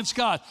rebel against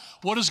God.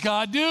 What does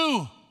God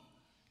do?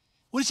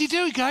 What does he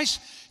do, guys?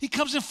 He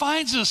comes and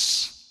finds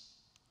us.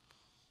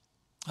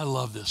 I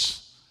love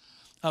this.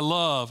 I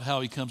love how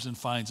he comes and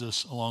finds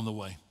us along the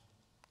way.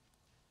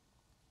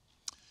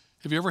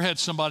 Have you ever had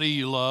somebody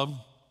you love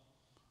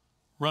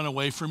run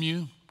away from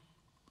you?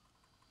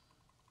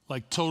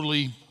 Like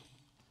totally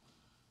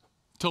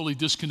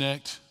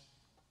disconnect?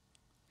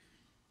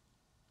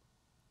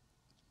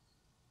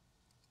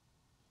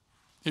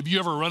 Have you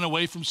ever run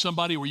away from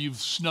somebody where you've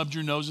snubbed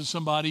your nose at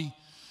somebody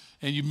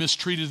and you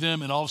mistreated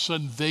them and all of a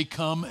sudden they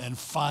come and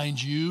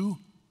find you?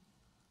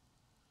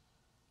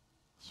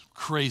 It's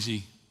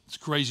crazy. It's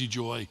crazy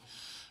joy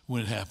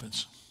when it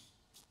happens.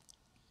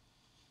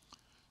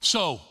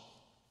 So,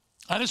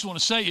 I just want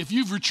to say, if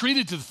you've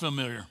retreated to the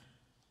familiar,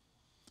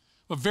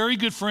 a very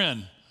good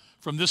friend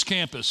from this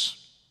campus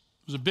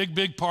was a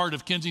big part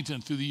of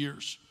Kensington through the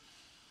years,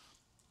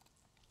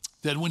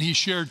 that when he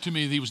shared to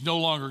me that he was no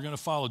longer going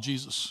to follow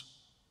Jesus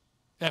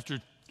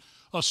after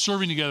us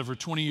serving together for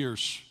 20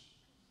 years,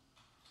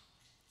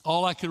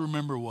 all I could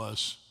remember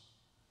was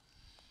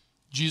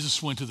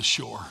Jesus went to the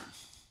shore.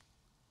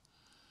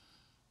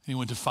 He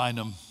went to find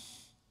him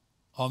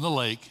on the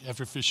lake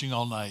after fishing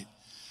all night.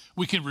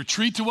 We can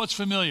retreat to what's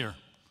familiar,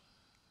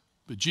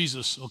 but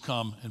Jesus will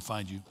come and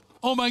find you.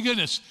 Oh my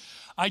goodness,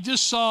 I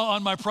just saw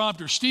on my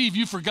prompter, Steve,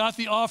 you forgot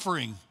the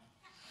offering.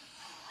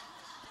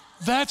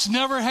 That's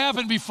never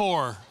happened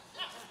before.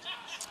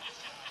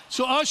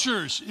 So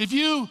ushers, if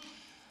you...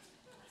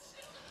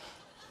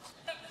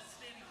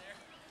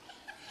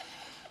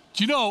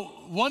 Do you know,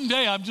 one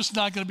day I'm just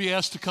not going to be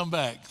asked to come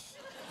back.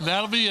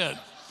 That'll be it.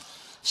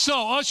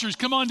 So ushers,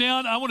 come on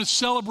down. I want to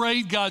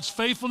celebrate God's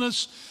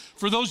faithfulness.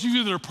 For those of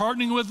you that are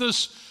partnering with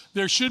us,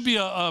 there should be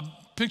a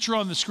picture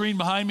on the screen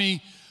behind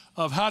me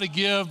of how to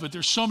give, but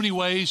there's so many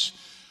ways.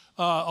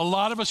 A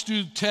lot of us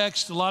do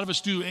text. A lot of us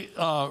do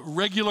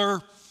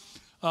regular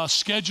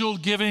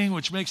scheduled giving,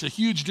 which makes a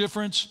huge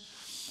difference.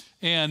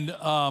 And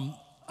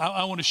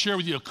I want to share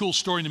with you a cool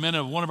story in a minute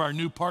of one of our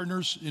new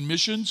partners in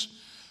missions,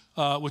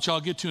 which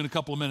I'll get to in a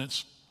couple of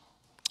minutes.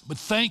 But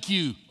thank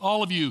you,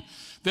 all of you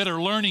that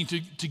are learning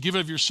to give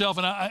of yourself.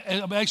 And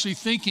I'm actually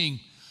thinking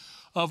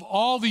of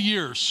all the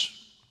years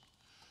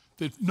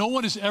that no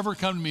one has ever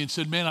come to me and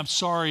said, man, I'm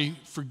sorry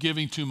for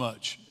giving too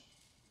much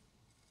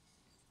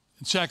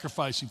and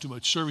sacrificing too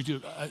much, serving too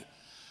much.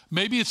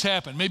 Maybe it's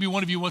happened. Maybe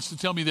one of you wants to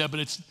tell me that, but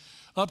it's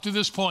up to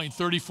this point,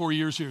 34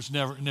 years here, it's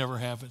never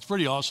happened. It's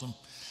pretty awesome,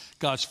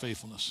 God's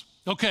faithfulness.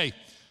 Okay,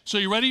 so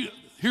you ready?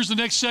 Here's the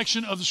next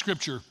section of the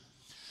scripture.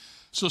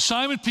 So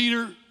Simon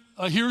Peter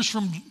hears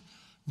from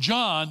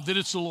John that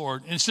it's the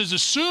Lord. And it says,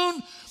 as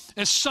soon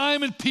as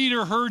Simon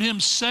Peter heard him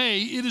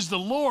say, it is the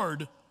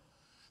Lord,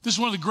 this is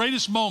one of the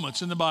greatest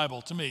moments in the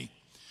Bible to me.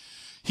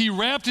 He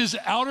wrapped his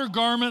outer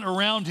garment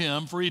around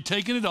him, for he had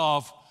taken it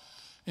off,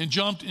 and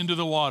jumped into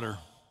the water.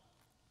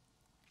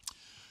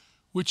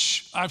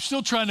 Which I'm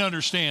still trying to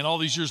understand all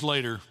these years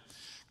later.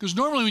 Because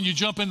normally when you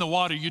jump in the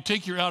water, you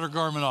take your outer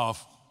garment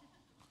off,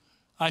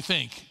 I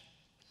think.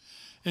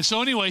 And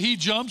so anyway, he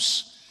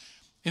jumps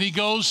and he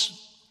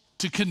goes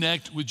to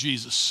connect with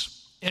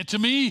Jesus. And to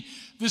me,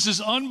 this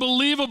is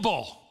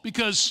unbelievable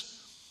because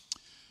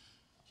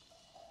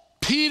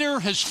Peter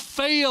has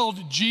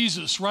failed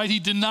Jesus, right? He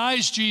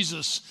denies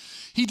Jesus.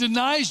 He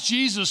denies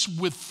Jesus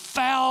with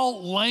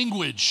foul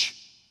language.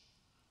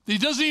 He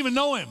doesn't even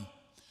know him.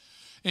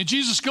 And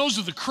Jesus goes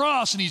to the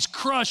cross and he's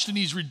crushed and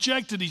he's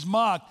rejected, he's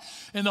mocked.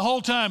 And the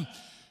whole time,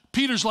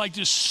 Peter's like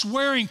just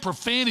swearing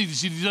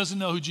profanities. He doesn't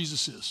know who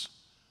Jesus is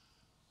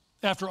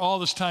after all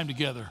this time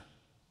together.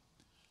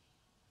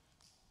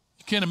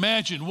 You can't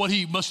imagine what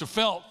he must have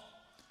felt.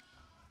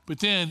 But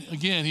then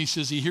again, he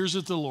says he hears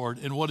it the Lord.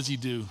 And what does he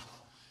do?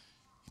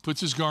 He puts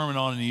his garment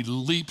on and he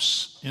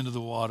leaps into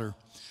the water.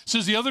 It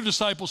says the other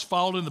disciples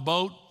followed in the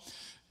boat,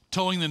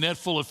 towing the net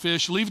full of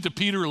fish. Leave it to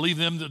Peter or leave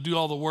them to do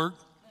all the work.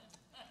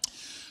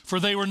 For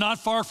they were not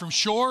far from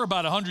shore,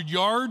 about 100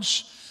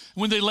 yards.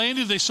 When they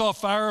landed, they saw a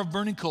fire of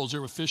burning coals.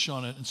 There were fish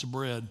on it and some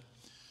bread.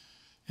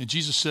 And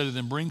Jesus said to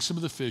them, bring some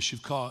of the fish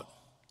you've caught.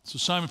 So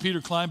Simon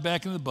Peter climbed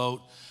back into the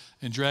boat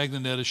and dragged the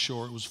net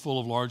ashore. It was full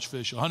of large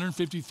fish,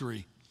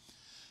 153.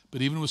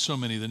 But even with so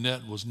many, the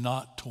net was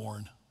not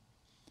torn.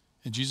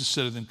 And Jesus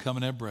said to them, come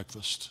and have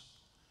breakfast.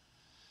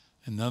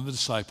 And none of the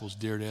disciples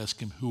dared ask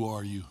him, who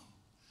are you?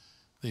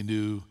 They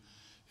knew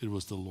it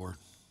was the Lord.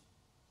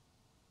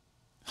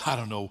 I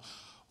don't know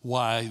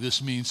why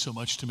this means so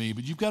much to me,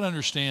 but you've got to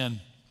understand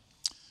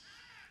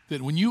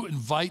that when you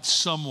invite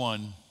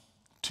someone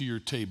to your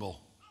table,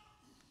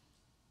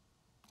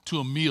 to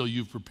a meal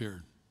you've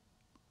prepared,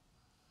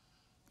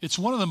 it's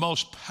one of the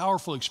most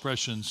powerful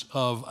expressions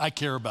of, I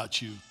care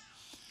about you.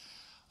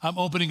 I'm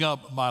opening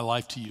up my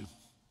life to you.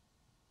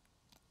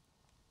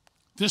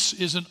 This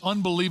is an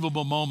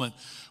unbelievable moment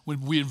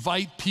when we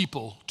invite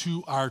people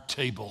to our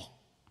table.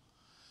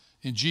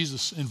 And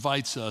Jesus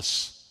invites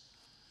us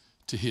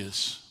to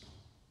his.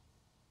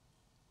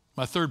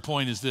 My third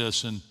point is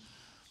this, and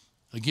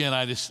again,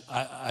 I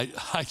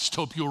just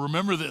hope you'll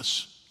remember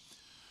this.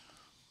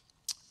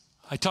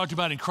 I talked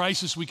about in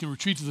crisis, we can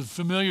retreat to the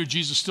familiar.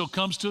 Jesus still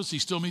comes to us. He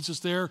still meets us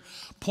there.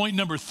 Point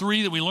number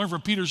 3 that we learn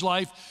from Peter's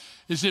life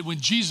is that when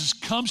Jesus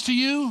comes to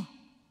you,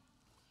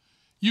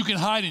 you can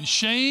hide in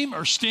shame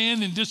or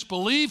stand in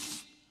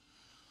disbelief,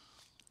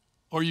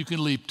 or you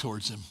can leap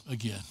towards him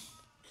again.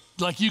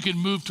 Like you can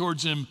move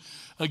towards him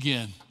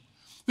again.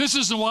 This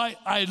is why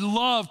I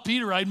love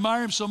Peter. I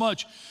admire him so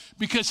much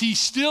because he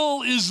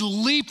still is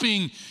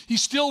leaping.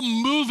 He's still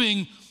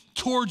moving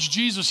towards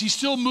Jesus. He's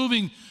still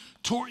moving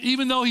toward,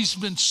 even though he's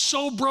been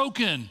so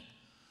broken,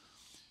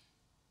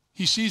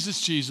 he sees this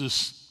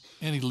Jesus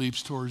and he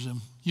leaps towards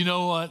him. You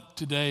know what?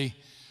 Today,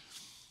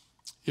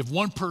 if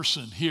one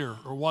person here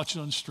or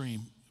watching on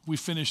stream, we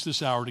finish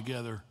this hour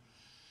together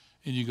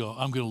and you go,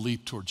 I'm going to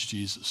leap towards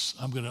Jesus.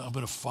 I'm going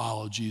to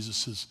follow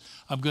Jesus.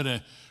 I'm going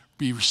to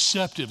be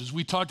receptive, as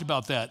we talked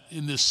about that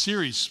in this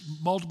series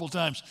multiple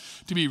times,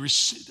 to be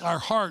our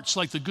hearts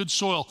like the good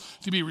soil,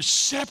 to be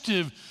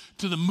receptive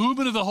to the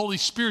movement of the Holy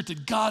Spirit,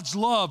 that God's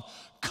love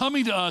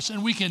coming to us,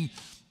 and we can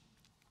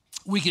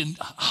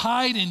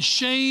hide in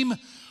shame,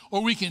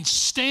 or we can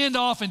stand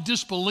off in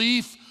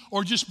disbelief,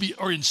 or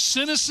in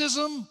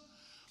cynicism,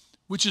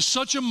 which is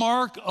such a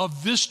mark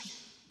of this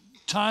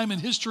time in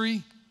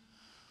history,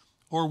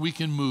 or we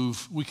can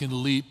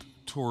leap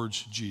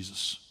towards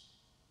Jesus.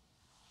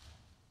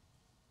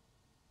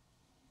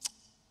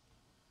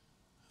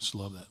 Just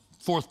love that.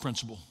 Fourth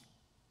principle.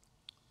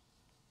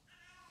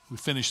 We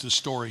finish this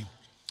story. It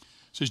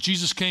says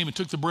Jesus came and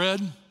took the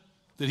bread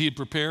that he had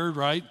prepared,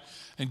 right,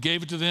 and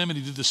gave it to them, and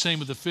he did the same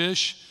with the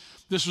fish.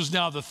 This was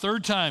now the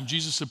third time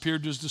Jesus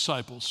appeared to his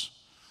disciples.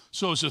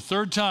 So it's the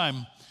third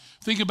time.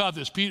 Think about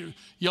this. Peter,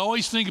 you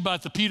always think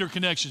about the Peter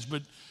connections,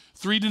 but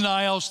 3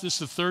 denials, this is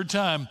the third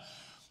time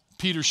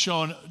Jesus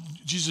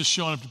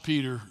showing up to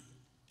Peter,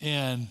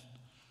 and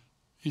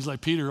he's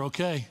like, Peter,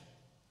 okay,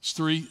 is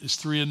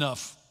three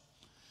enough?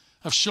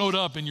 I've showed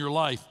up in your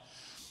life.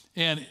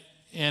 And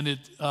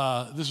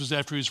this was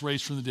after he was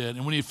raised from the dead.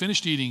 And when he had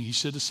finished eating, he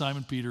said to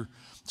Simon Peter,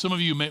 some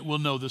of you will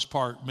know this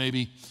part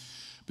maybe,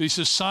 but he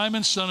says,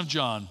 Simon, son of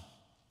John,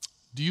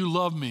 do you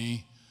love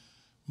me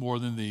more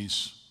than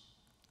these?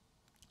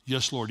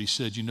 Yes, Lord, he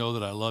said, you know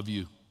that I love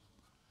you.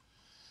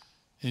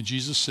 And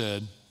Jesus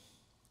said,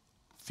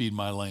 feed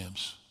my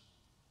lambs.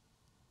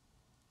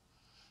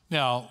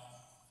 Now,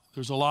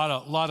 there's a lot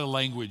of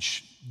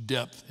language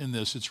depth in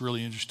this. It's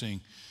really interesting.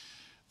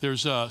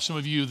 There's some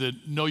of you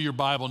that know your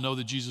Bible know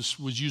that Jesus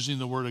was using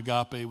the word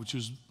agape, which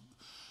is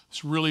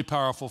this really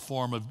powerful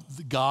form of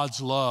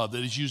God's love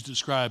that is used to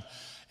describe.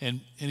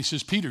 And he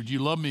says, Peter, do you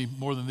love me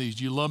more than these?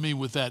 Do you love me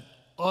with that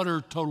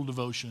utter, total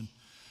devotion?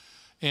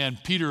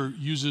 And Peter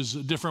uses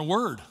a different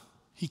word.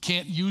 He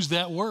can't use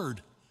that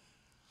word.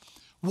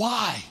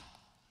 Why?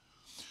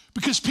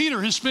 Because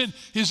Peter has spent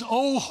his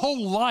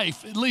whole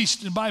life, at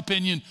least in my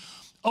opinion,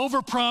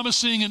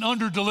 over-promising and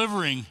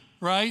under-delivering,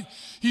 right?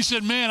 He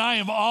said, man, I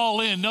am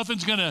all in.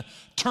 Nothing's going to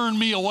turn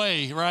me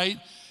away, right?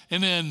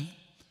 And then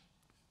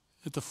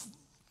at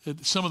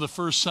some of the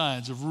first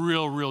signs of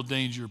real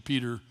danger,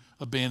 Peter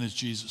abandons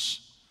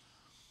Jesus.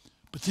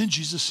 But then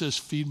Jesus says,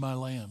 feed my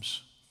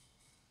lambs.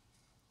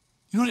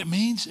 You know what it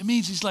means? It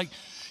means he's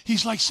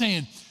like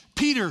saying,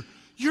 Peter,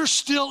 you're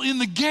still in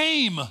the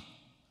game.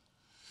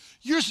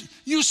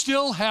 You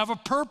still have a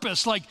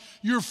purpose. Like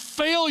your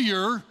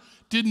failure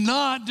did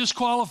not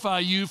disqualify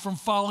you from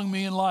following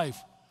me in life.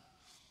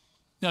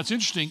 Now, it's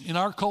interesting. In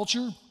our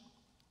culture,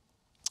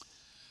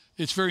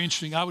 it's very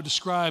interesting. I would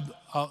describe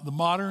the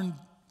modern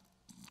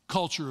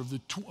culture of the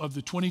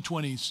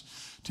 2020s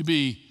to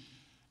be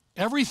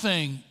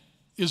everything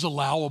is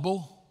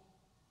allowable,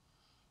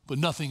 but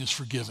nothing is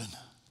forgiven.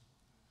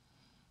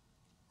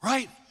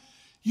 Right?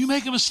 You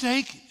make a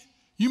mistake,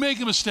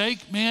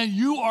 man,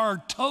 you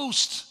are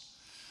toast.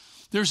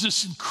 There's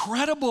this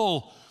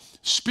incredible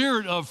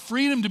spirit of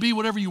freedom to be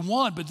whatever you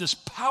want, but this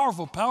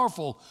powerful,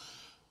 powerful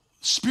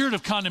spirit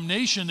of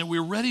condemnation that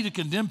we're ready to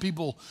condemn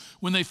people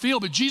when they fail.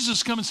 But Jesus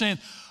is coming saying,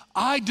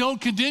 I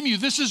don't condemn you.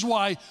 This is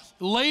why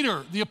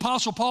later the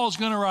Apostle Paul is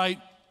going to write,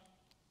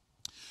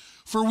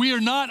 for we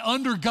are not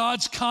under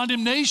God's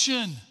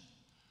condemnation.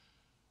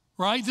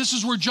 Right? This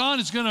is where John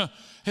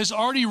has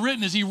already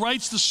written as he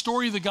writes the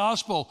story of the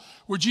gospel,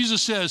 where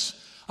Jesus says,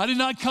 I did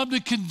not come to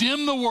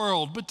condemn the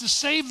world, but to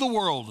save the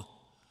world.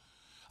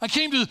 I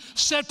came to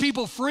set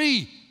people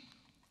free.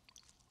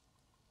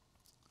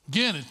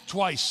 Again,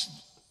 twice,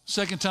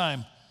 second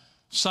time,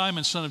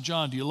 Simon, son of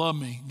John, do you love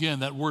me? Again,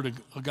 that word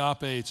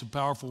agape, it's a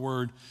powerful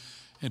word.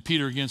 And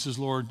Peter again says,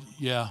 Lord,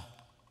 yeah.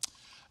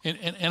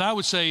 And I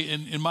would say,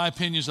 in my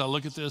opinion, as I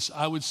look at this,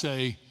 I would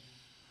say,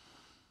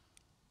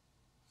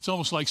 it's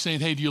almost like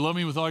saying, hey, do you love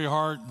me with all your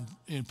heart?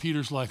 And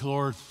Peter's like,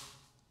 Lord,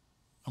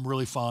 I'm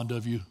really fond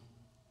of you.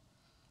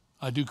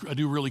 I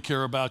do really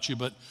care about you,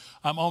 but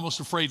I'm almost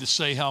afraid to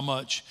say how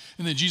much.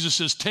 And then Jesus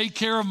says, take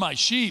care of my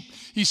sheep.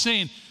 He's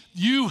saying,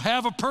 you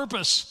have a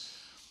purpose.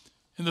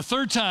 And the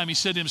third time he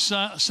said to him,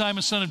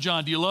 Simon, son of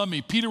John, do you love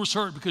me? Peter was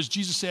hurt because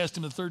Jesus asked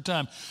him the third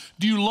time,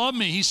 do you love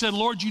me? He said,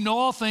 Lord, you know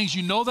all things.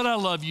 You know that I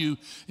love you.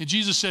 And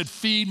Jesus said,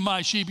 feed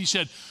my sheep. He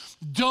said,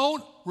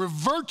 don't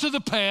revert to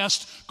the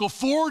past. Go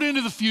forward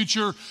into the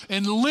future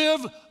and live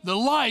the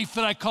life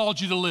that I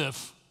called you to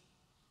live.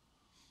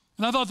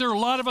 And I thought there are a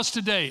lot of us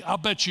today, I'll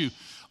bet you,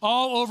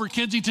 all over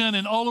Kensington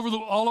and all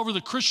over the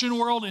Christian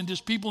world and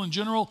just people in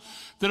general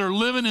that are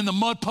living in the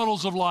mud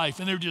puddles of life,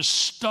 and they're just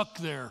stuck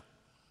there.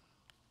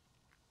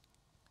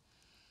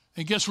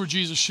 And guess where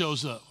Jesus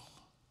shows up?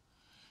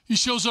 He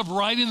shows up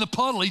right in the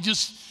puddle. He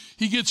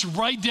gets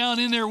right down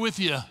in there with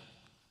you.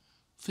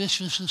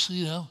 Fish,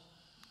 you know.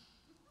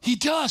 He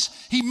does.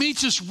 He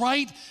meets us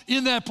right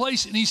in that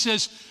place, and he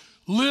says,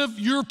 live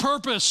your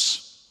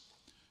purpose.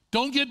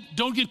 Don't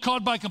get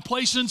caught by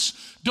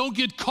complacence. Don't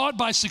get caught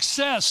by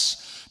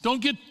success.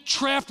 Don't get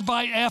trapped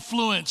by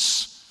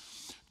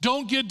affluence.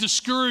 Don't get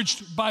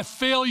discouraged by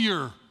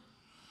failure.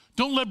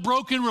 Don't let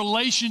broken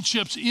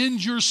relationships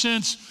end your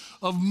sense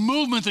of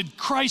movement that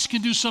Christ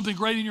can do something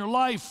great in your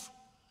life.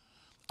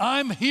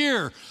 I'm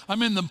here.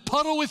 I'm in the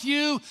puddle with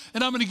you,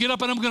 and I'm going to get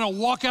up and I'm going to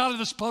walk out of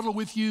this puddle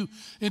with you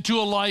into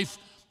a life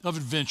of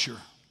adventure.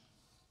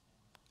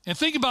 And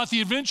think about the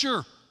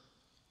adventure.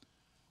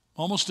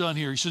 Almost done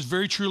here. He says,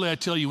 very truly I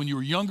tell you, when you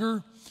were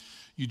younger,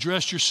 you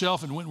dressed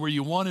yourself and went where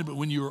you wanted, but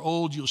when you are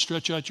old, you'll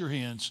stretch out your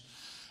hands,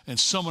 and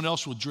someone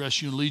else will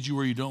dress you and lead you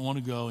where you don't want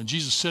to go. And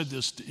Jesus said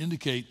this to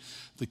indicate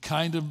the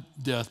kind of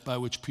death by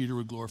which Peter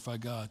would glorify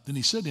God. Then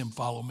he said to him,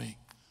 follow me.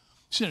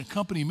 He said,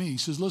 accompany me. He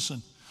says,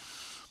 listen,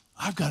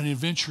 I've got an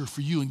adventure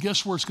for you, and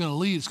guess where it's going to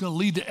lead? It's going to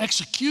lead to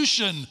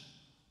execution.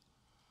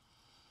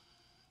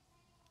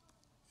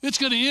 It's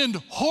going to end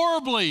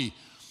horribly.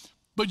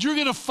 But you're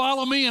going to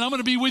follow me, and I'm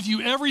going to be with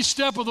you every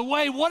step of the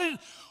way. What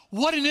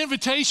an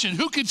invitation.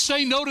 Who could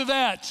say no to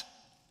that?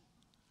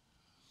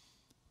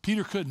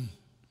 Peter couldn't,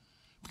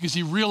 because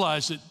he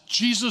realized that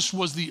Jesus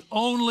was the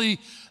only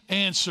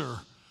answer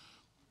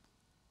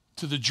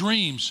to the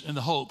dreams and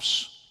the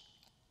hopes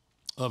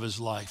of his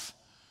life.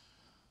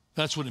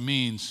 That's what it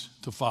means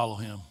to follow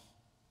him.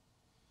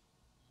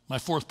 My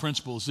fourth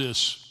principle is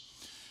this: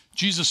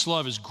 Jesus'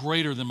 love is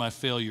greater than my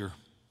failure.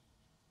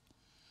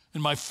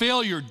 And my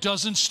failure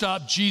doesn't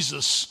stop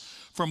Jesus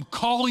from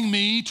calling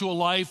me to a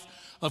life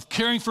of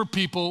caring for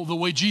people the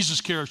way Jesus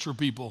cares for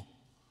people.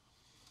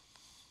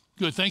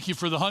 Good, thank you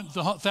for the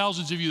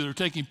thousands of you that are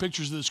taking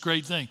pictures of this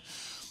great thing.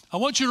 I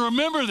want you to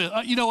remember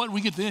that. You know what,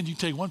 we get to the end, you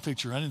take one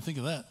picture. I didn't think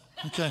of that.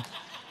 Okay.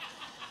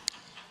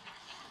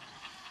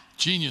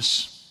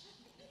 Genius.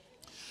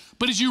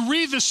 But as you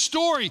read the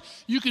story,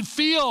 you can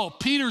feel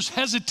Peter's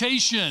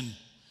hesitation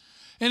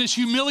and his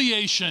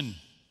humiliation.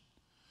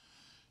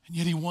 And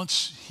yet he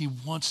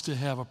wants to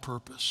have a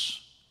purpose.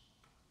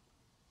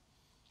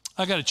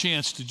 I got a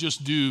chance to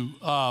just do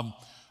the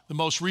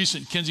most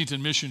recent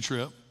Kensington mission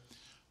trip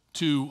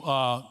to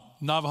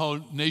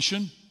Navajo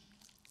Nation.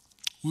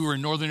 We were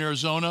in northern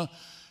Arizona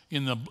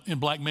in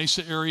Black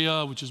Mesa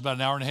area, which is about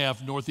an hour and a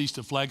half northeast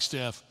of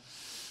Flagstaff.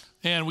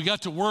 And we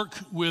got to work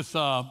with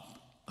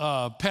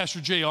Pastor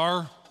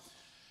JR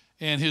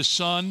and his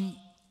son,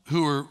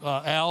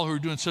 Al, who are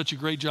doing such a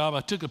great job.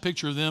 I took a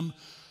picture of them.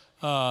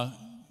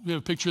 We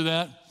have a picture of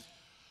that.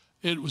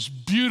 It was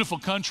beautiful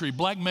country.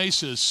 Black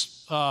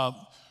Mesas,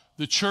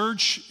 the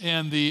church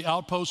and the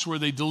outposts where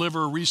they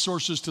deliver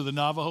resources to the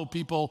Navajo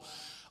people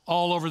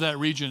all over that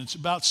region. It's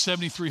about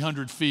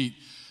 7,300 feet.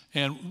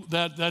 And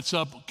that's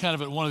up kind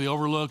of at one of the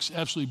overlooks.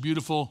 Absolutely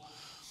beautiful.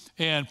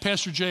 And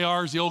Pastor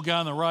JR is the old guy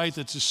on the right.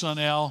 That's his son,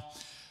 Al.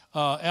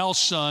 Al's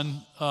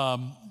son,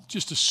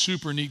 just a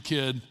super neat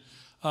kid,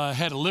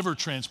 had a liver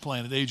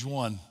transplant at age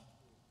 1.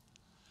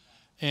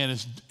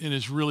 And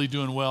is really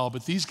doing well.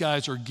 But these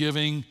guys are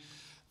giving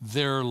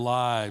their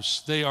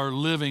lives. They are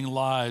living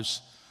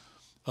lives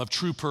of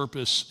true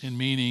purpose and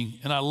meaning.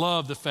 And I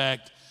love the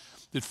fact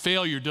that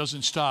failure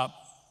doesn't stop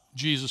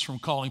Jesus from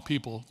calling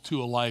people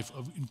to a life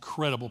of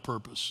incredible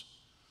purpose.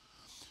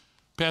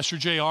 Pastor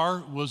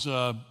JR was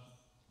a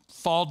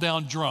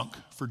fall-down drunk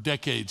for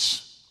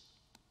decades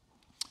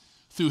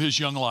through his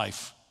young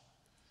life.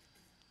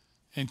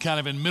 And kind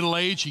of in middle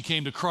age, he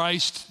came to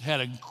Christ, had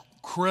an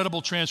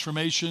incredible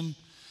transformation,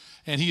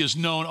 and he is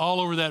known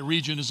all over that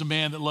region as a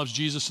man that loves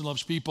Jesus and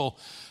loves people.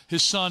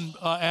 His son,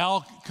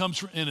 Al, comes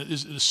from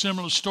is a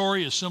similar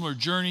story, a similar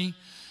journey.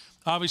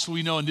 Obviously,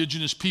 we know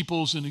indigenous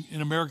peoples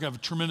in America have a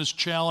tremendous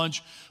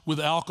challenge with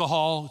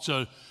alcohol.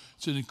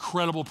 It's an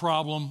incredible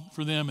problem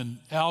for them, and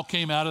Al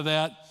came out of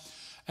that.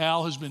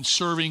 Al has been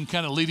serving,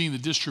 kind of leading the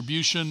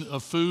distribution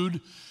of food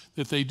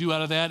that they do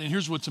out of that. And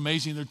here's what's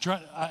amazing.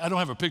 I don't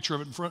have a picture of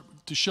it in front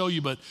to show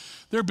you, but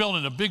they're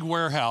building a big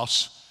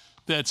warehouse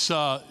that's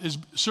is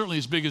certainly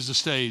as big as the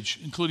stage,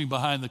 including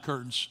behind the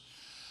curtains.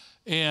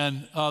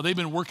 And they've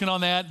been working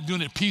on that,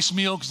 doing it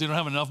piecemeal because they don't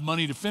have enough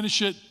money to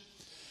finish it.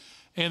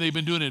 And they've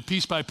been doing it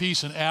piece by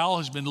piece, and Al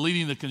has been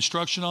leading the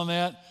construction on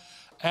that.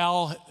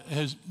 Al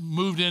has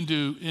moved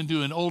into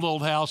an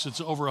old house that's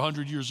over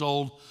 100 years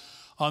old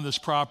on this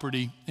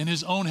property, and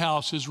his own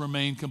house has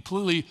remained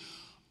completely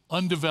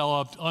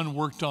undeveloped,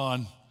 unworked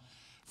on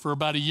for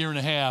about a year and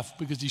a half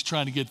because he's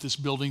trying to get this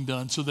building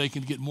done so they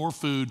can get more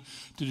food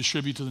to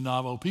distribute to the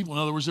Navajo people. In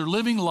other words, they're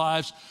living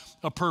lives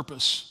of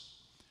purpose.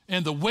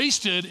 And the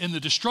wasted and the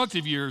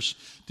destructive years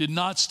did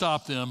not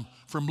stop them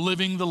from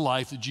living the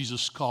life that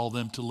Jesus called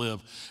them to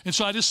live. And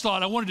so I just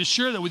thought I wanted to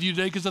share that with you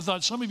today because I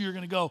thought some of you are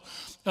going to go,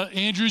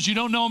 Andrews, you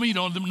don't know me, you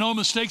don't know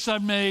mistakes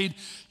I've made,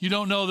 you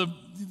don't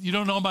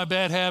know my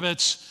bad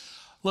habits.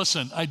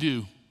 Listen, I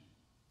do.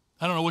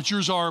 I don't know what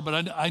yours are,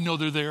 but I know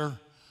they're there.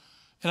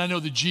 And I know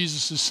that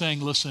Jesus is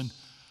saying, listen,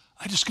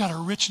 I just got a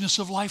richness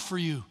of life for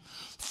you.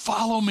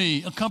 Follow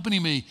me, accompany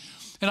me.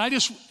 And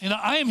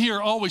I am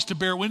here always to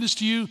bear witness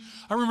to you.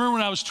 I remember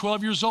when I was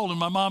 12 years old and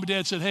my mom and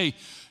dad said, hey,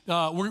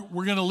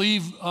 we're going to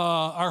leave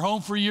our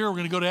home for a year. We're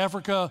going to go to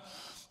Africa.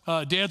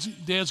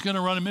 Dad's going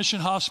to run a mission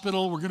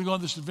hospital. We're going to go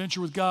on this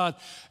adventure with God.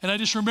 And I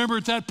just remember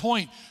at that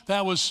point,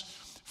 that was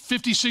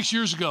 56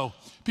 years ago.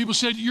 People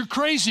said, you're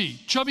crazy.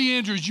 Chubby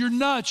Andrews, you're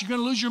nuts. You're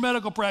going to lose your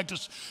medical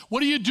practice.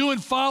 What are you doing?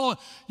 Mom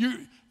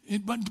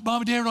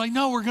and dad were like,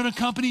 no, we're going to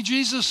accompany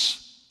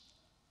Jesus.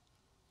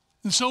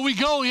 And so we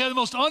go. He had the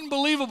most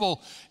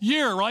unbelievable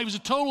year, right? It was a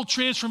total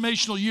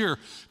transformational year.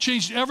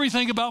 Changed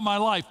everything about my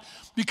life.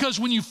 Because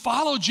when you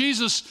follow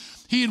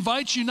Jesus, he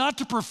invites you not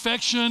to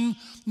perfection,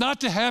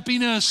 not to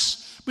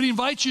happiness, but he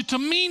invites you to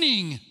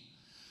meaning.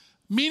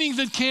 Meaning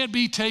that can't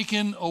be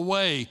taken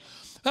away.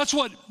 That's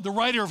what the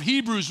writer of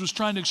Hebrews was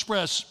trying to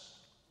express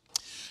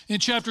in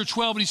chapter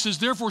 12. And he says,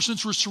 therefore,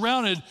 since we're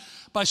surrounded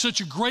by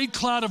such a great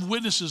cloud of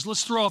witnesses,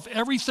 let's throw off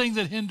everything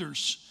that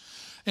hinders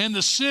and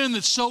the sin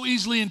that so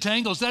easily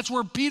entangles. That's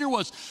where Peter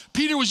was.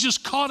 Peter was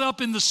just caught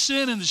up in the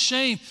sin and the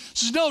shame. He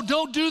says, no,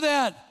 don't do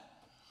that.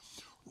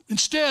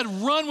 Instead,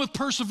 run with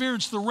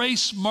perseverance the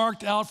race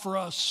marked out for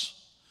us.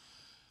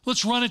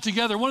 Let's run it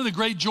together. One of the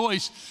great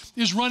joys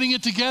is running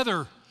it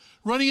together.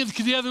 Running it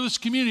together with this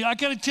community. I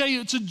got to tell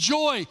you, it's a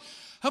joy.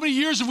 How many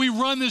years have we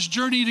run this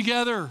journey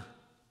together?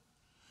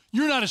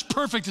 You're not as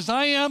perfect as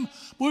I am,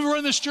 but we've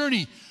run this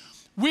journey.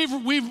 We've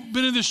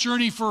been in this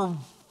journey for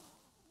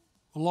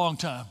a long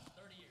time.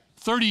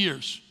 30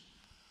 years.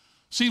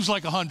 Seems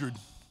like 100.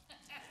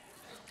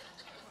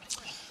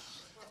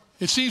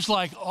 It seems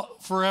like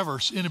forever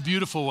in a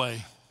beautiful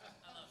way.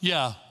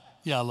 Yeah,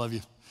 I love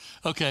you.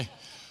 Okay.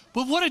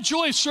 But what a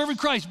joy serving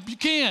Christ. You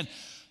can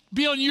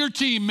be on your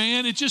team,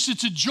 man. It's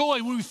a joy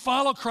when we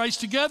follow Christ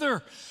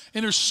together.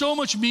 And there's so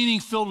much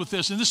meaning filled with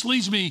this. And this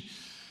leads me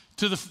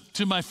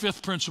to my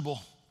fifth principle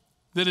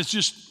that has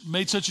just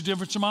made such a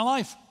difference in my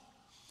life.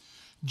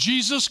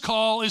 Jesus'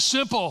 call is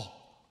simple.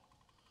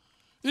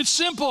 It's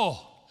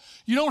simple.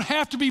 You don't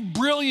have to be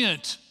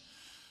brilliant.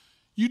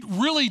 You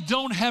really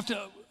don't have to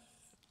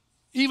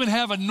even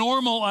have a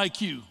normal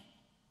IQ.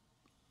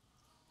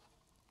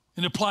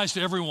 And it applies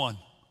to everyone.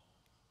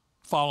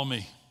 Follow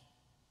me.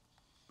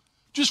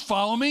 Just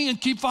follow me and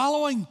keep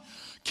following.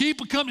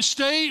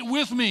 Stay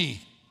with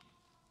me.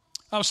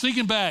 I was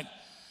thinking back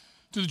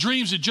to the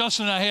dreams that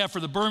Justin and I have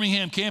for the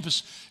Birmingham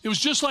campus. It was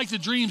just like the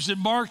dreams that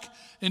Mark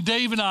and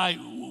Dave and I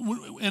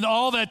and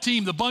all that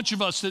team, the bunch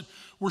of us that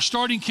were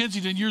starting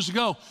Kensington years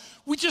ago.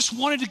 We just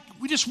wanted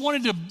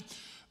to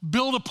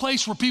build a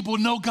place where people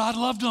would know God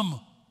loved them.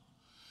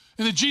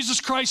 And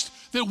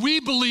that we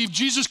believed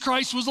Jesus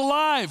Christ was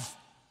alive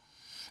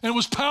and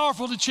was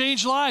powerful to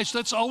change lives.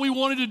 That's all we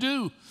wanted to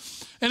do.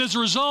 And as a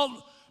result,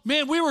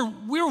 man, we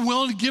were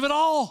willing to give it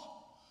all.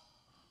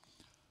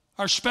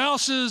 Our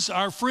spouses,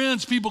 our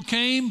friends, people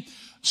came.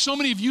 So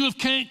many of you have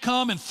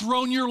come and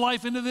thrown your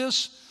life into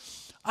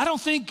this. I don't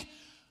think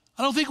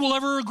we'll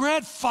ever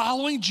regret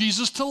following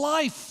Jesus to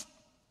life.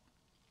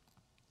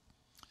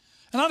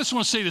 And I just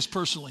want to say this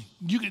personally.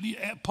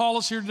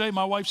 Paula's here today.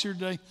 My wife's here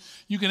today.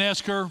 You can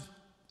ask her.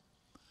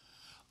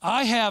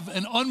 I have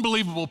an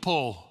unbelievable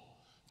pull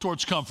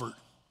towards comfort,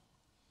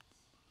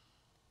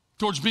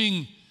 towards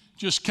being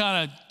just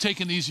kind of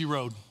taking the easy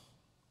road.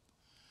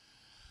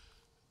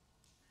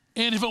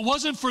 And if it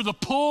wasn't for the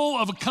pull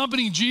of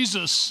accompanying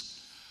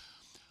Jesus,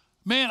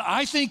 man,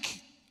 I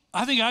think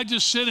I think I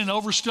just sit in an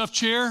overstuffed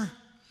chair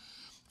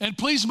and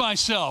please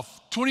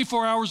myself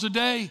 24 hours a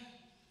day.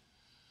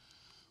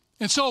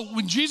 And so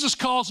when Jesus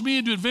calls me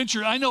into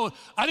adventure, I know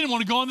I didn't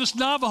want to go on this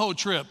Navajo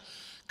trip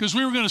because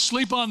we were going to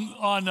sleep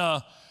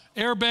on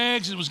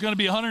airbags. It was going to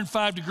be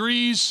 105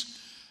 degrees.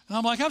 And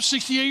I'm like, I'm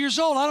 68 years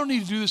old. I don't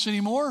need to do this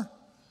anymore.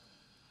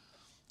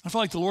 I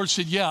felt like the Lord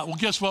said, yeah. Well,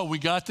 guess what? We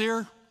got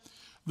there.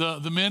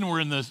 The men were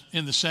in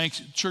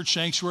the church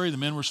sanctuary. The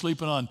men were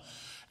sleeping on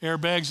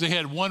airbags. They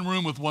had one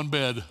room with one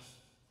bed.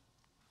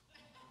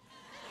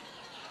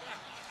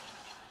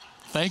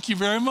 Thank you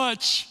very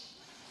much.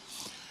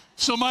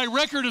 So my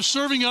record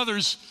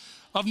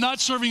of not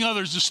serving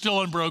others is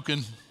still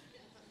unbroken.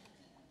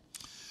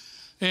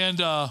 And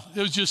it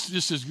was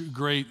just a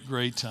great,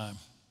 great time.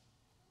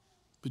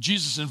 But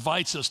Jesus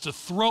invites us to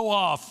throw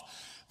off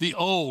the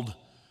old,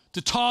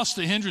 to toss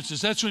the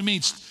hindrances. That's what it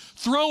means.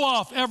 Throw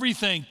off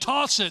everything.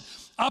 Toss it.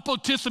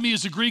 Apotithemy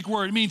is the Greek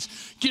word. It means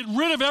get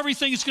rid of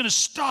everything that's going to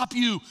stop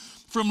you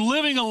from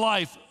living a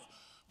life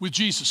with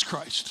Jesus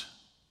Christ.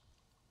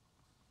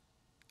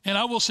 And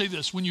I will say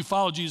this, when you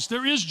follow Jesus,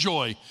 there is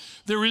joy,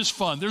 there is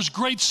fun, there's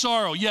great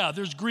sorrow, yeah,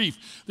 there's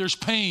grief, there's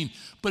pain,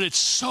 but it's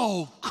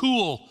so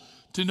cool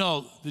to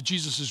know that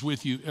Jesus is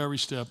with you every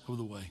step of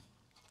the way.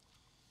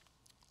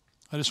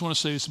 I just want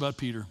to say this about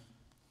Peter.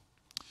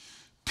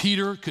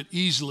 Peter could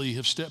easily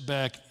have stepped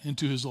back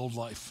into his old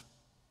life.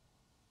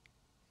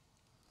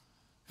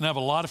 And I have a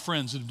lot of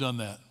friends that have done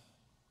that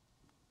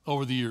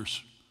over the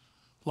years.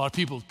 A lot of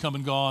people have come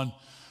and gone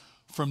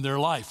from their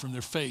life, from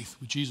their faith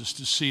with Jesus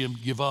to see him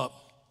give up.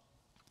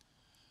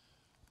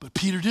 But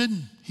Peter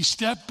didn't. He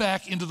stepped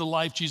back into the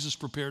life Jesus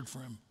prepared for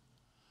him.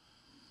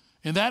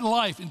 And that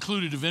life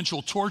included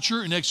eventual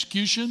torture and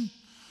execution.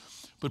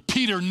 But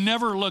Peter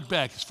never looked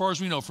back. As far as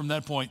we know from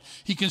that point,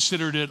 he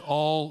considered it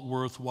all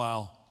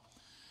worthwhile.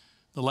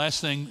 The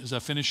last thing as I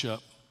finish up,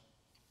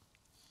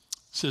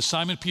 it says,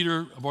 Simon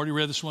Peter, I've already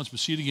read this once, but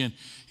see it again.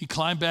 He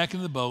climbed back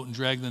into the boat and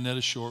dragged the net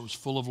ashore. It was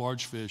full of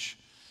large fish.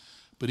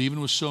 But even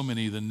with so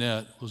many, the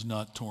net was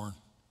not torn.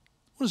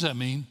 What does that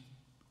mean?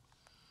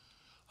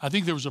 I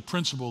think there was a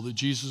principle that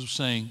Jesus was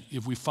saying,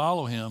 if we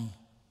follow him,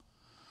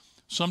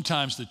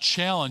 sometimes the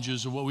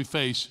challenges of what we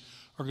face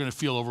are going to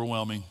feel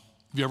overwhelming.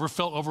 Have you ever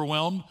felt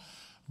overwhelmed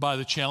by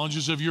the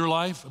challenges of your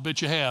life? I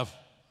bet you have.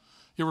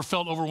 You ever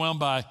felt overwhelmed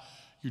by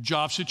your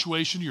job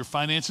situation, your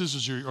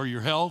finances, or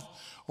your health,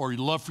 or your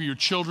love for your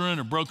children,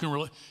 or broken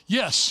relationships?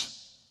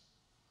 Yes.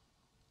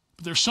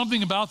 But there's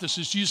something about this,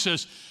 as Jesus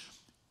says,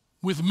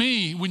 with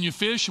me, when you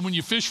fish, and when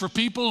you fish for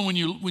people, and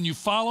when you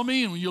follow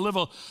me, and when you live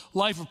a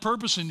life of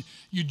purpose, and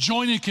you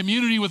join in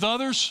community with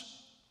others,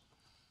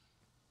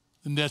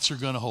 the nets are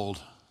going to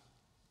hold.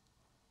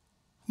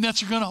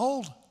 Nets are going to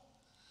hold.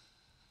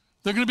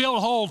 They're going to be able to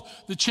hold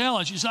the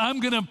challenge. He said, I'm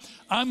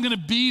going to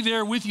be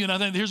there with you. And I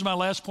think here's my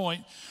last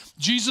point.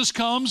 Jesus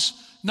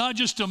comes not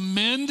just to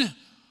mend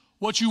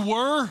what you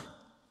were,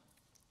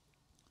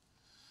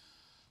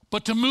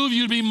 but to move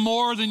you to be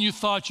more than you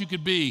thought you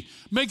could be.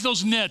 Make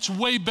those nets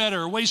way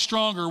better, way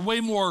stronger,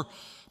 way more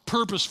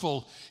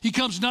purposeful. He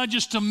comes not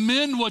just to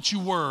mend what you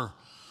were,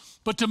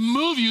 but to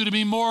move you to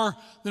be more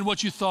than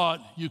what you thought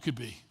you could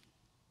be.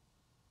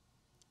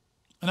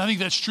 And I think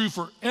that's true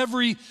for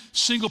every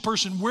single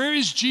person. Where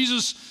is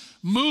Jesus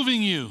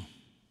moving you?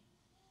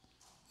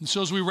 And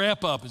so as we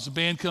wrap up, as the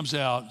band comes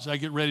out, as I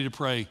get ready to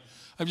pray,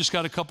 I've just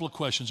got a couple of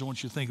questions I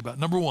want you to think about.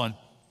 Number one,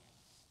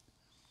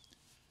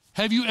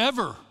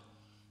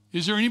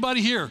 is there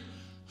anybody here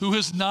who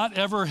has not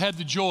ever had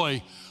the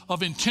joy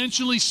of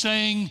intentionally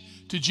saying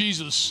to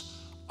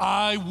Jesus,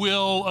 I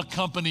will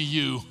accompany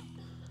you.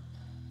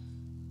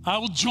 I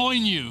will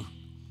join you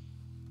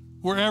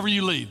wherever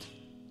you lead.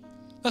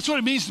 That's what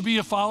it means to be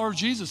a follower of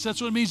Jesus. That's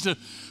what it means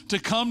to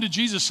come to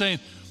Jesus saying,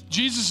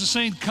 Jesus is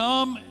saying,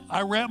 come,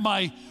 I wrap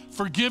my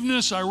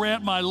forgiveness, I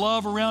wrap my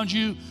love around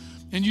you,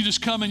 and you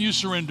just come and you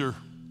surrender.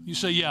 You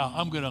say, yeah,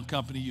 I'm going to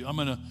accompany you. I'm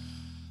going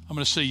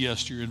to say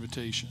yes to your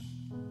invitation.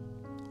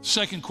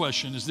 Second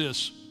question is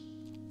this.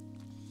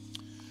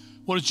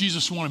 What does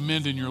Jesus want to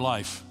mend in your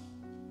life?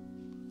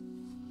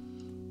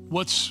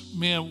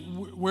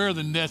 Where are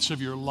the nets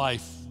of your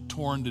life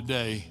torn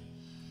today?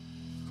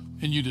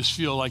 And you just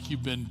feel like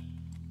you've been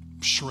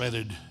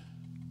shredded.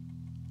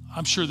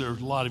 I'm sure there are a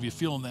lot of you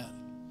feeling that.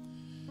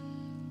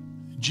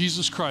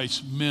 Jesus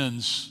Christ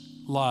mends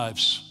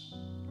lives.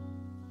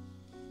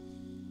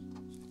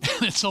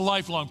 And it's a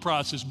lifelong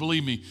process,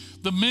 believe me.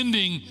 The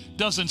mending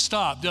doesn't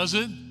stop, does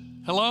it?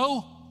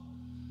 Hello?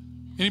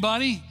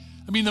 Anybody?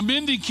 I mean, the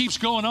mending keeps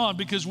going on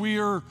because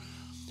we're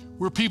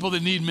people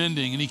that need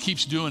mending, and he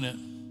keeps doing it.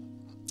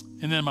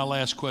 And then my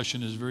last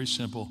question is very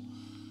simple.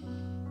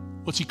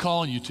 What's he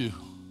calling you to?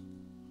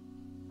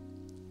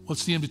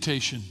 What's the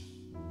invitation?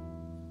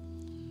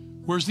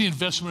 Where's the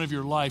investment of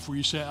your life where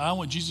you say, I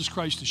want Jesus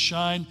Christ to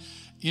shine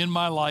in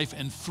my life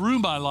and through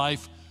my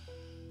life,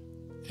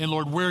 and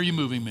Lord, where are you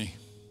moving me?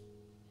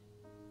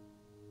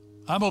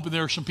 I'm hoping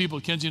there are some people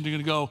at Kensington are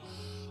going to go,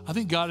 I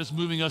think God is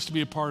moving us to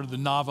be a part of the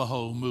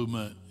Navajo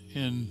movement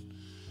in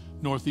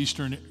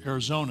northeastern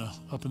Arizona,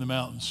 up in the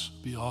mountains.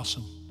 It'd be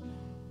awesome.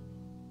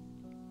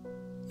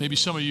 Maybe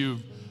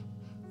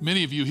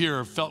many of you here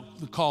have felt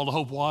the call to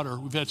Hope Water.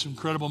 We've had some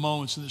incredible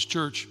moments in this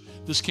church,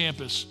 this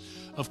campus,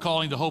 of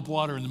calling to Hope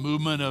Water and the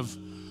movement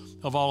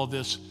of all of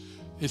this.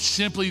 It's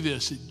simply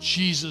this, that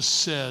Jesus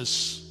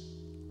says,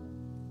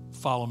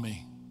 follow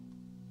me.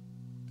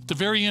 At the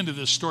very end of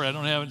this story, I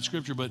don't have it in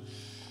scripture, but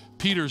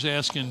Peter's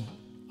asking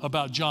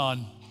about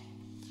John.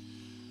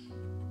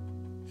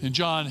 And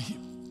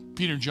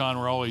Peter and John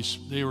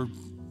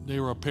they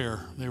were a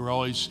pair. They were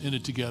always in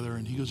it together.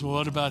 And he goes, well,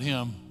 what about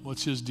him?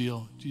 What's his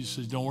deal? Jesus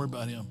says, don't worry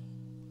about him.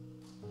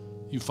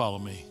 You follow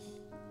me.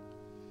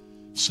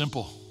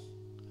 Simple.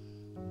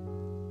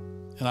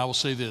 And I will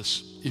say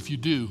this, if you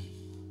do,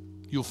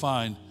 you'll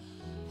find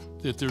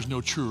that there's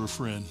no truer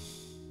friend.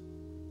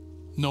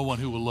 No one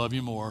who will love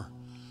you more.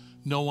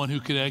 No one who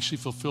could actually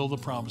fulfill the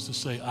promise to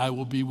say, I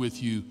will be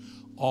with you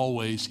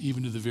always,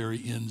 even to the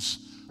very ends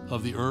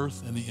of the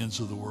earth and the ends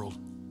of the world.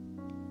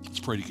 Let's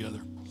pray together.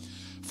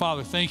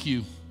 Father, thank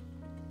you.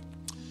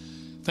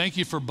 Thank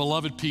you for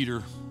beloved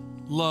Peter.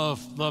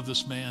 Love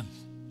this man.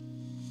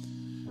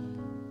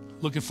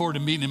 Looking forward to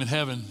meeting him in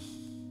heaven.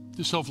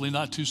 Just hopefully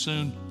not too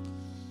soon.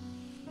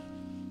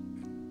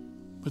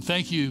 But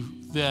thank you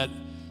that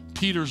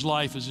Peter's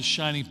life is a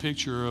shining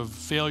picture of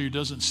failure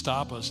doesn't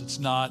stop us. It's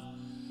not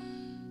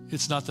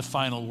the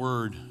final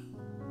word.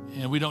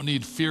 And we don't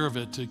need fear of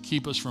it to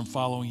keep us from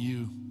following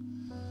you.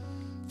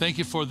 Thank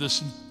you for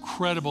this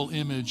incredible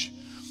image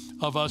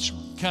of us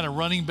kind of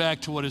running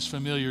back to what is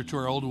familiar, to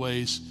our old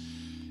ways.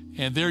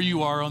 And there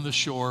you are on the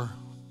shore.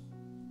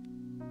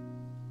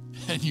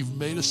 And you've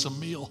made us a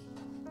meal.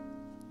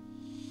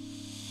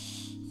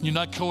 You're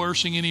not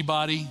coercing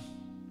anybody.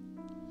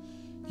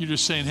 You're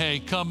just saying, hey,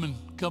 come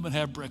and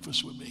have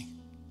breakfast with me.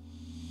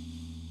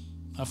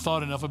 I've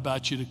thought enough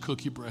about you to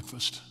cook you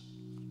breakfast.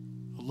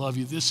 I love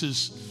you. This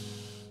is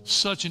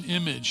such an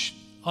image,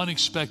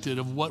 unexpected,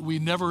 of what we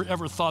never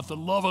ever thought the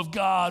love of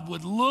God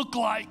would look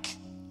like.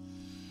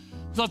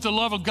 We thought the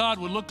love of God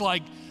would look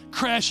like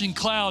crashing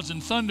clouds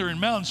and thunder and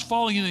mountains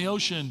falling in the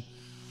ocean.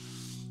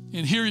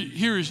 And here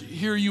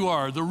you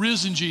are, the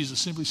risen Jesus,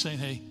 simply saying,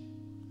 hey,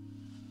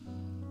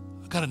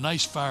 I've got a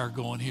nice fire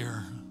going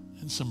here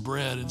and some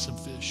bread and some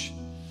fish.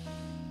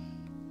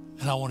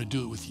 And I want to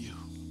do it with you.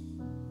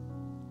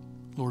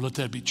 Lord, let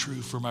that be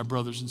true for my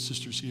brothers and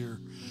sisters here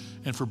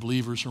and for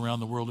believers around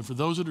the world. And for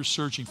those that are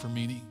searching for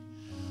meaning,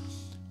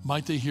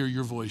 might they hear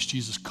your voice,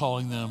 Jesus,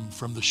 calling them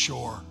from the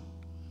shore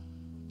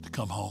to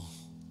come home.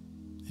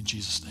 In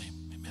Jesus' name,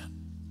 amen.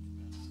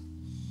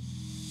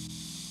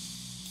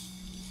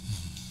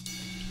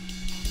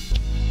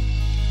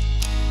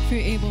 If you're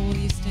able, will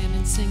you stand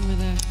and sing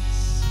with us?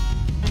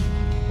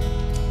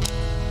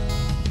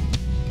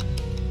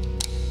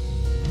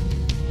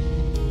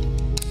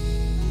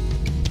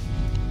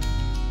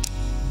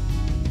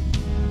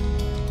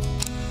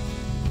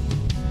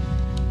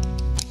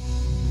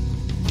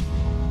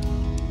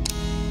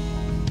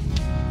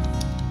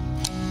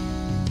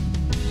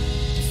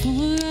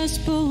 I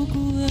spoke a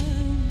word,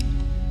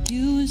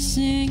 you were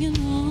singing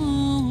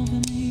over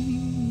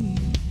me.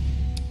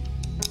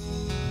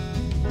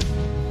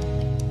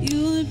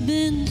 You had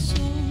been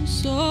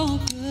so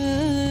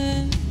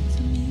good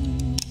to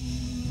me.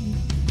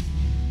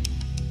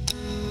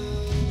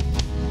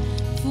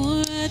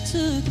 Before I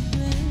took a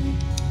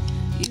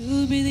breath,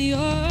 you breathed your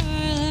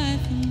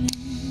life in me.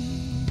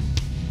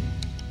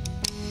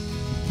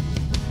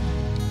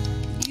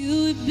 You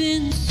had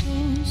been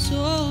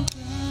so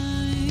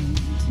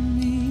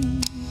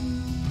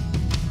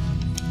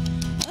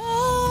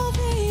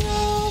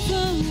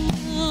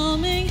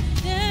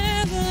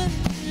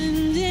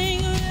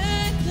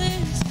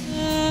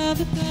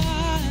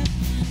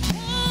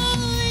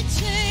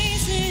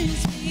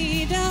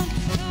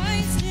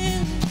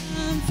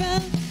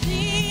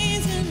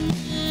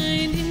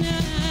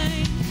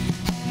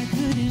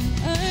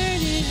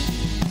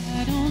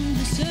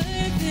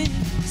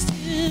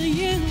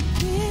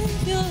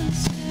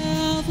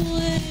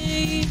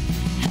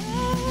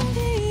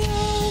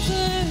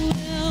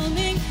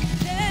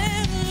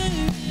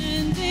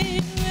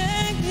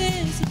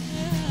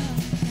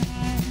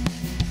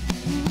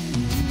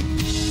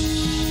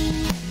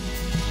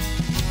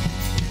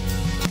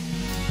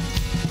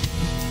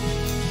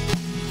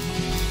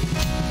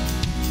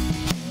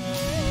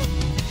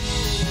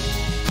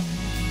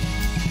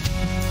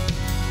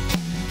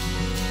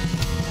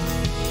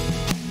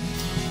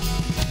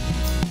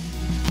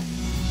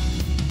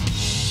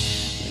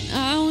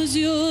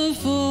your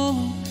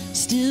fault,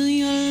 still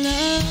your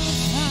love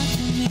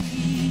after me.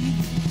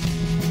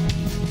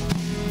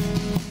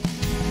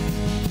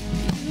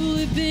 You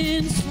have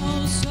been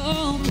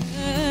so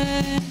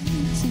good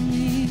to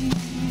me.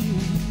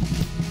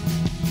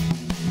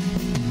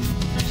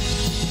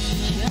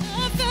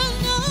 I felt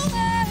no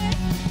way,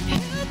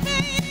 you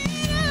paid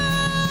it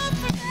all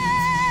for me.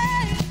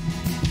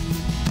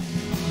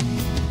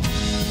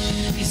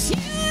 'Cause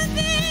you have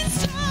been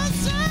so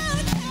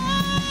kind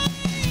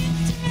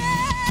to me.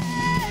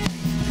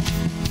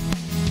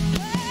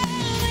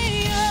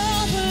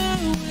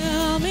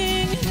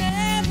 Overwhelming,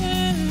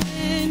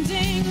 never-ending,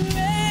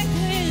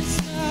 reckless.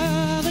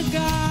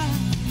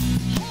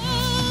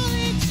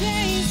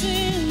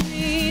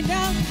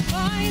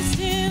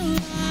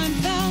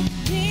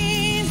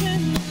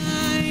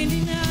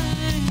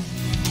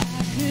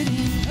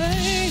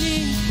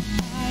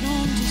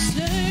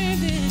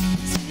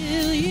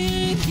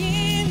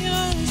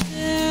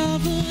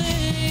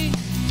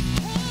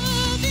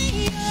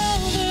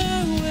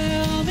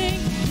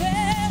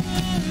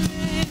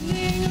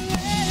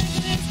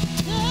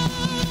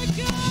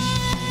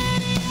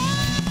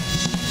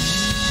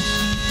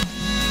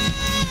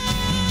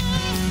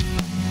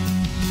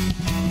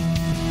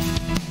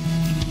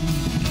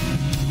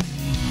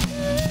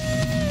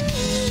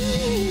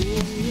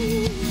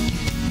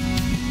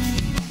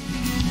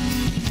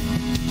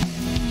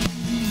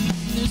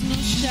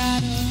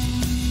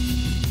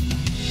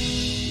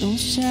 No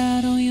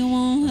shadow you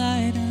won't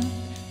light up,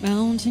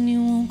 mountain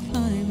you won't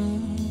climb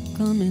up,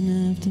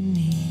 coming after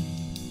me.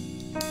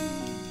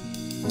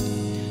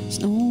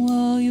 Snow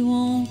wall you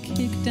won't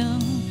kick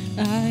down,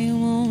 lie you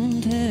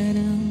won't tear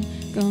down,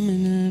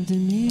 coming after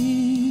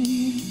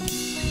me.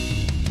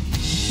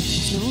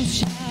 No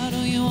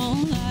shadow you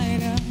won't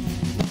light up,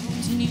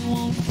 mountain you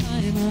won't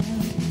climb up,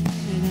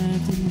 coming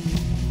after me.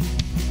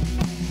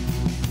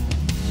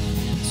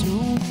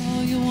 Snow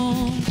wall you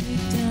won't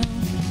kick down,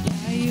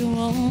 lie you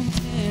won't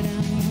tear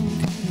down,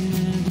 coming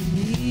after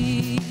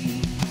me.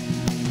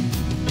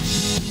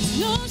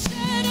 No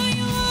shadow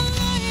you won't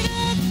light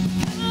up,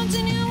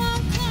 mountain you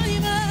won't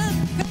climb up,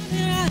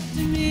 coming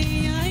after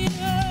me. I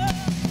know.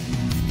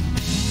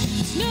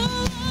 No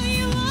wall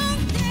you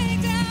won't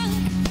take down,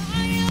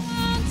 lie you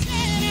won't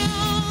tear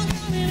down,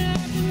 coming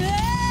after me.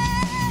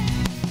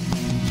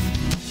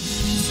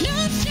 No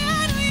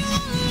shadow you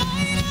won't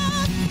light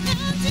up,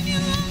 mountain you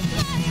won't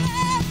climb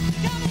up,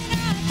 coming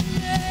after me.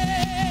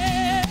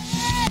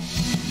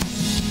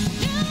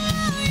 No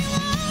wall you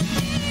won't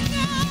take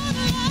down,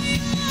 lie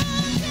you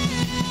won't tear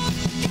down, coming after me.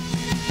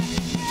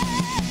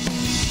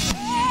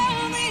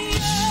 Oh, the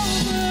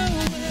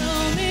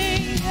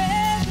overwhelming,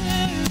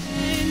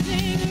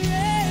 never-ending,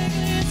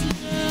 reckless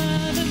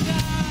love of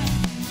God.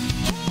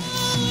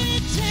 Oh,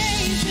 it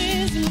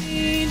chases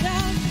me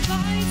down,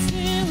 fights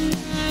till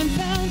I'm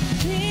found.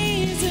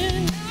 He's a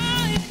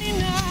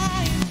 99.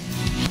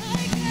 I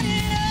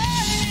couldn't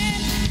earn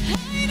it, I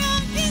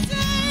don't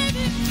deserve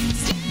it.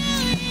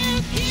 Still,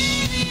 you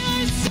give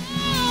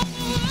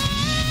yourself away. Oh,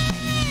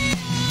 the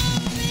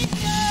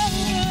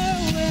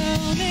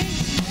overwhelming,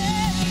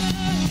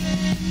 never-ending,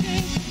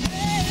 reckless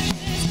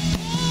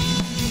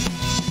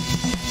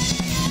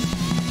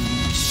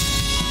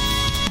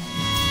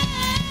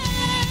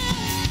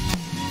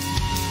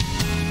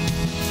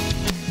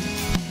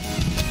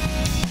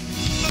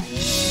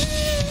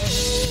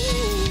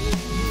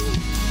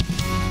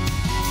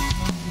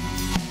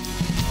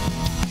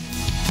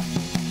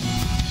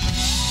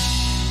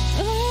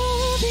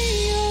oh,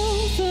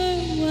 the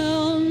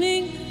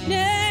overwhelming,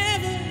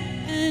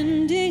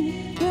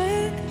 never-ending,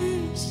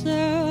 reckless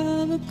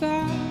love of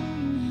God.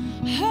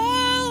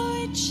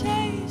 How it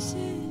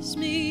chases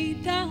me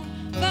down,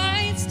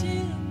 fights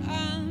till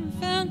I'm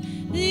found,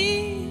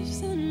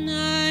 leaves the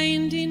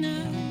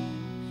 99.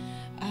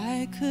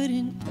 I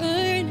couldn't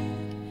earn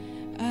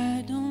it,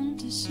 I don't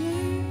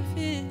deserve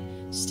it.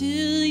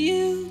 Still,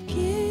 you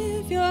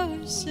give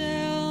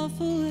yourself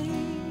away.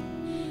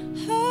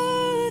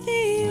 Oh,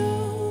 the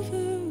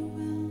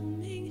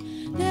overwhelming,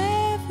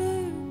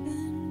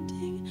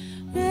 never-ending,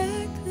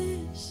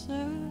 reckless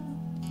love.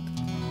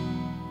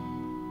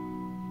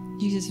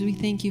 Jesus, we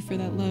thank you for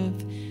that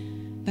love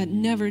that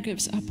never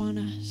gives up on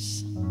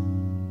us,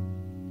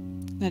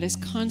 that is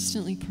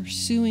constantly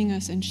pursuing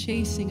us and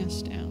chasing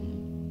us down,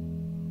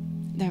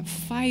 that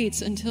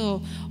fights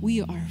until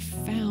we are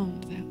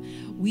found, that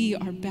we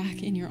are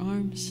back in your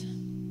arms.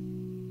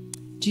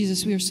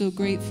 Jesus, we are so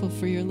grateful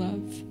for your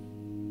love.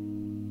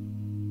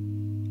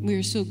 We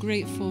are so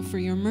grateful for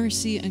your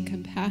mercy and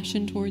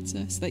compassion towards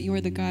us, that you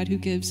are the God who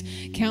gives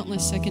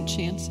countless second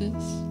chances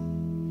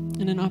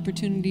and an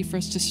opportunity for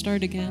us to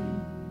start again.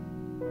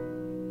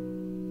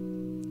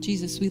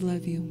 Jesus, we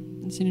love you.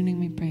 It's in your name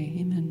we pray.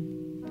 Amen.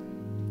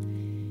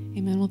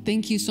 Amen. Well,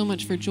 thank you so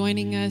much for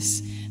joining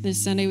us this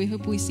Sunday. We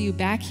hope we see you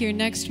back here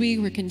next week.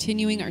 We're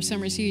continuing our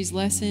summer series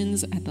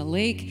lessons at the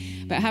lake.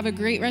 But have a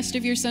great rest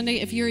of your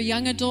Sunday. If you're a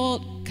young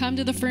adult, come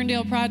to the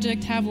Ferndale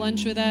Project, have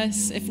lunch with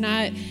us. If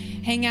not,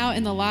 hang out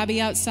in the lobby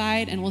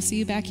outside, and we'll see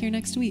you back here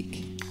next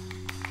week.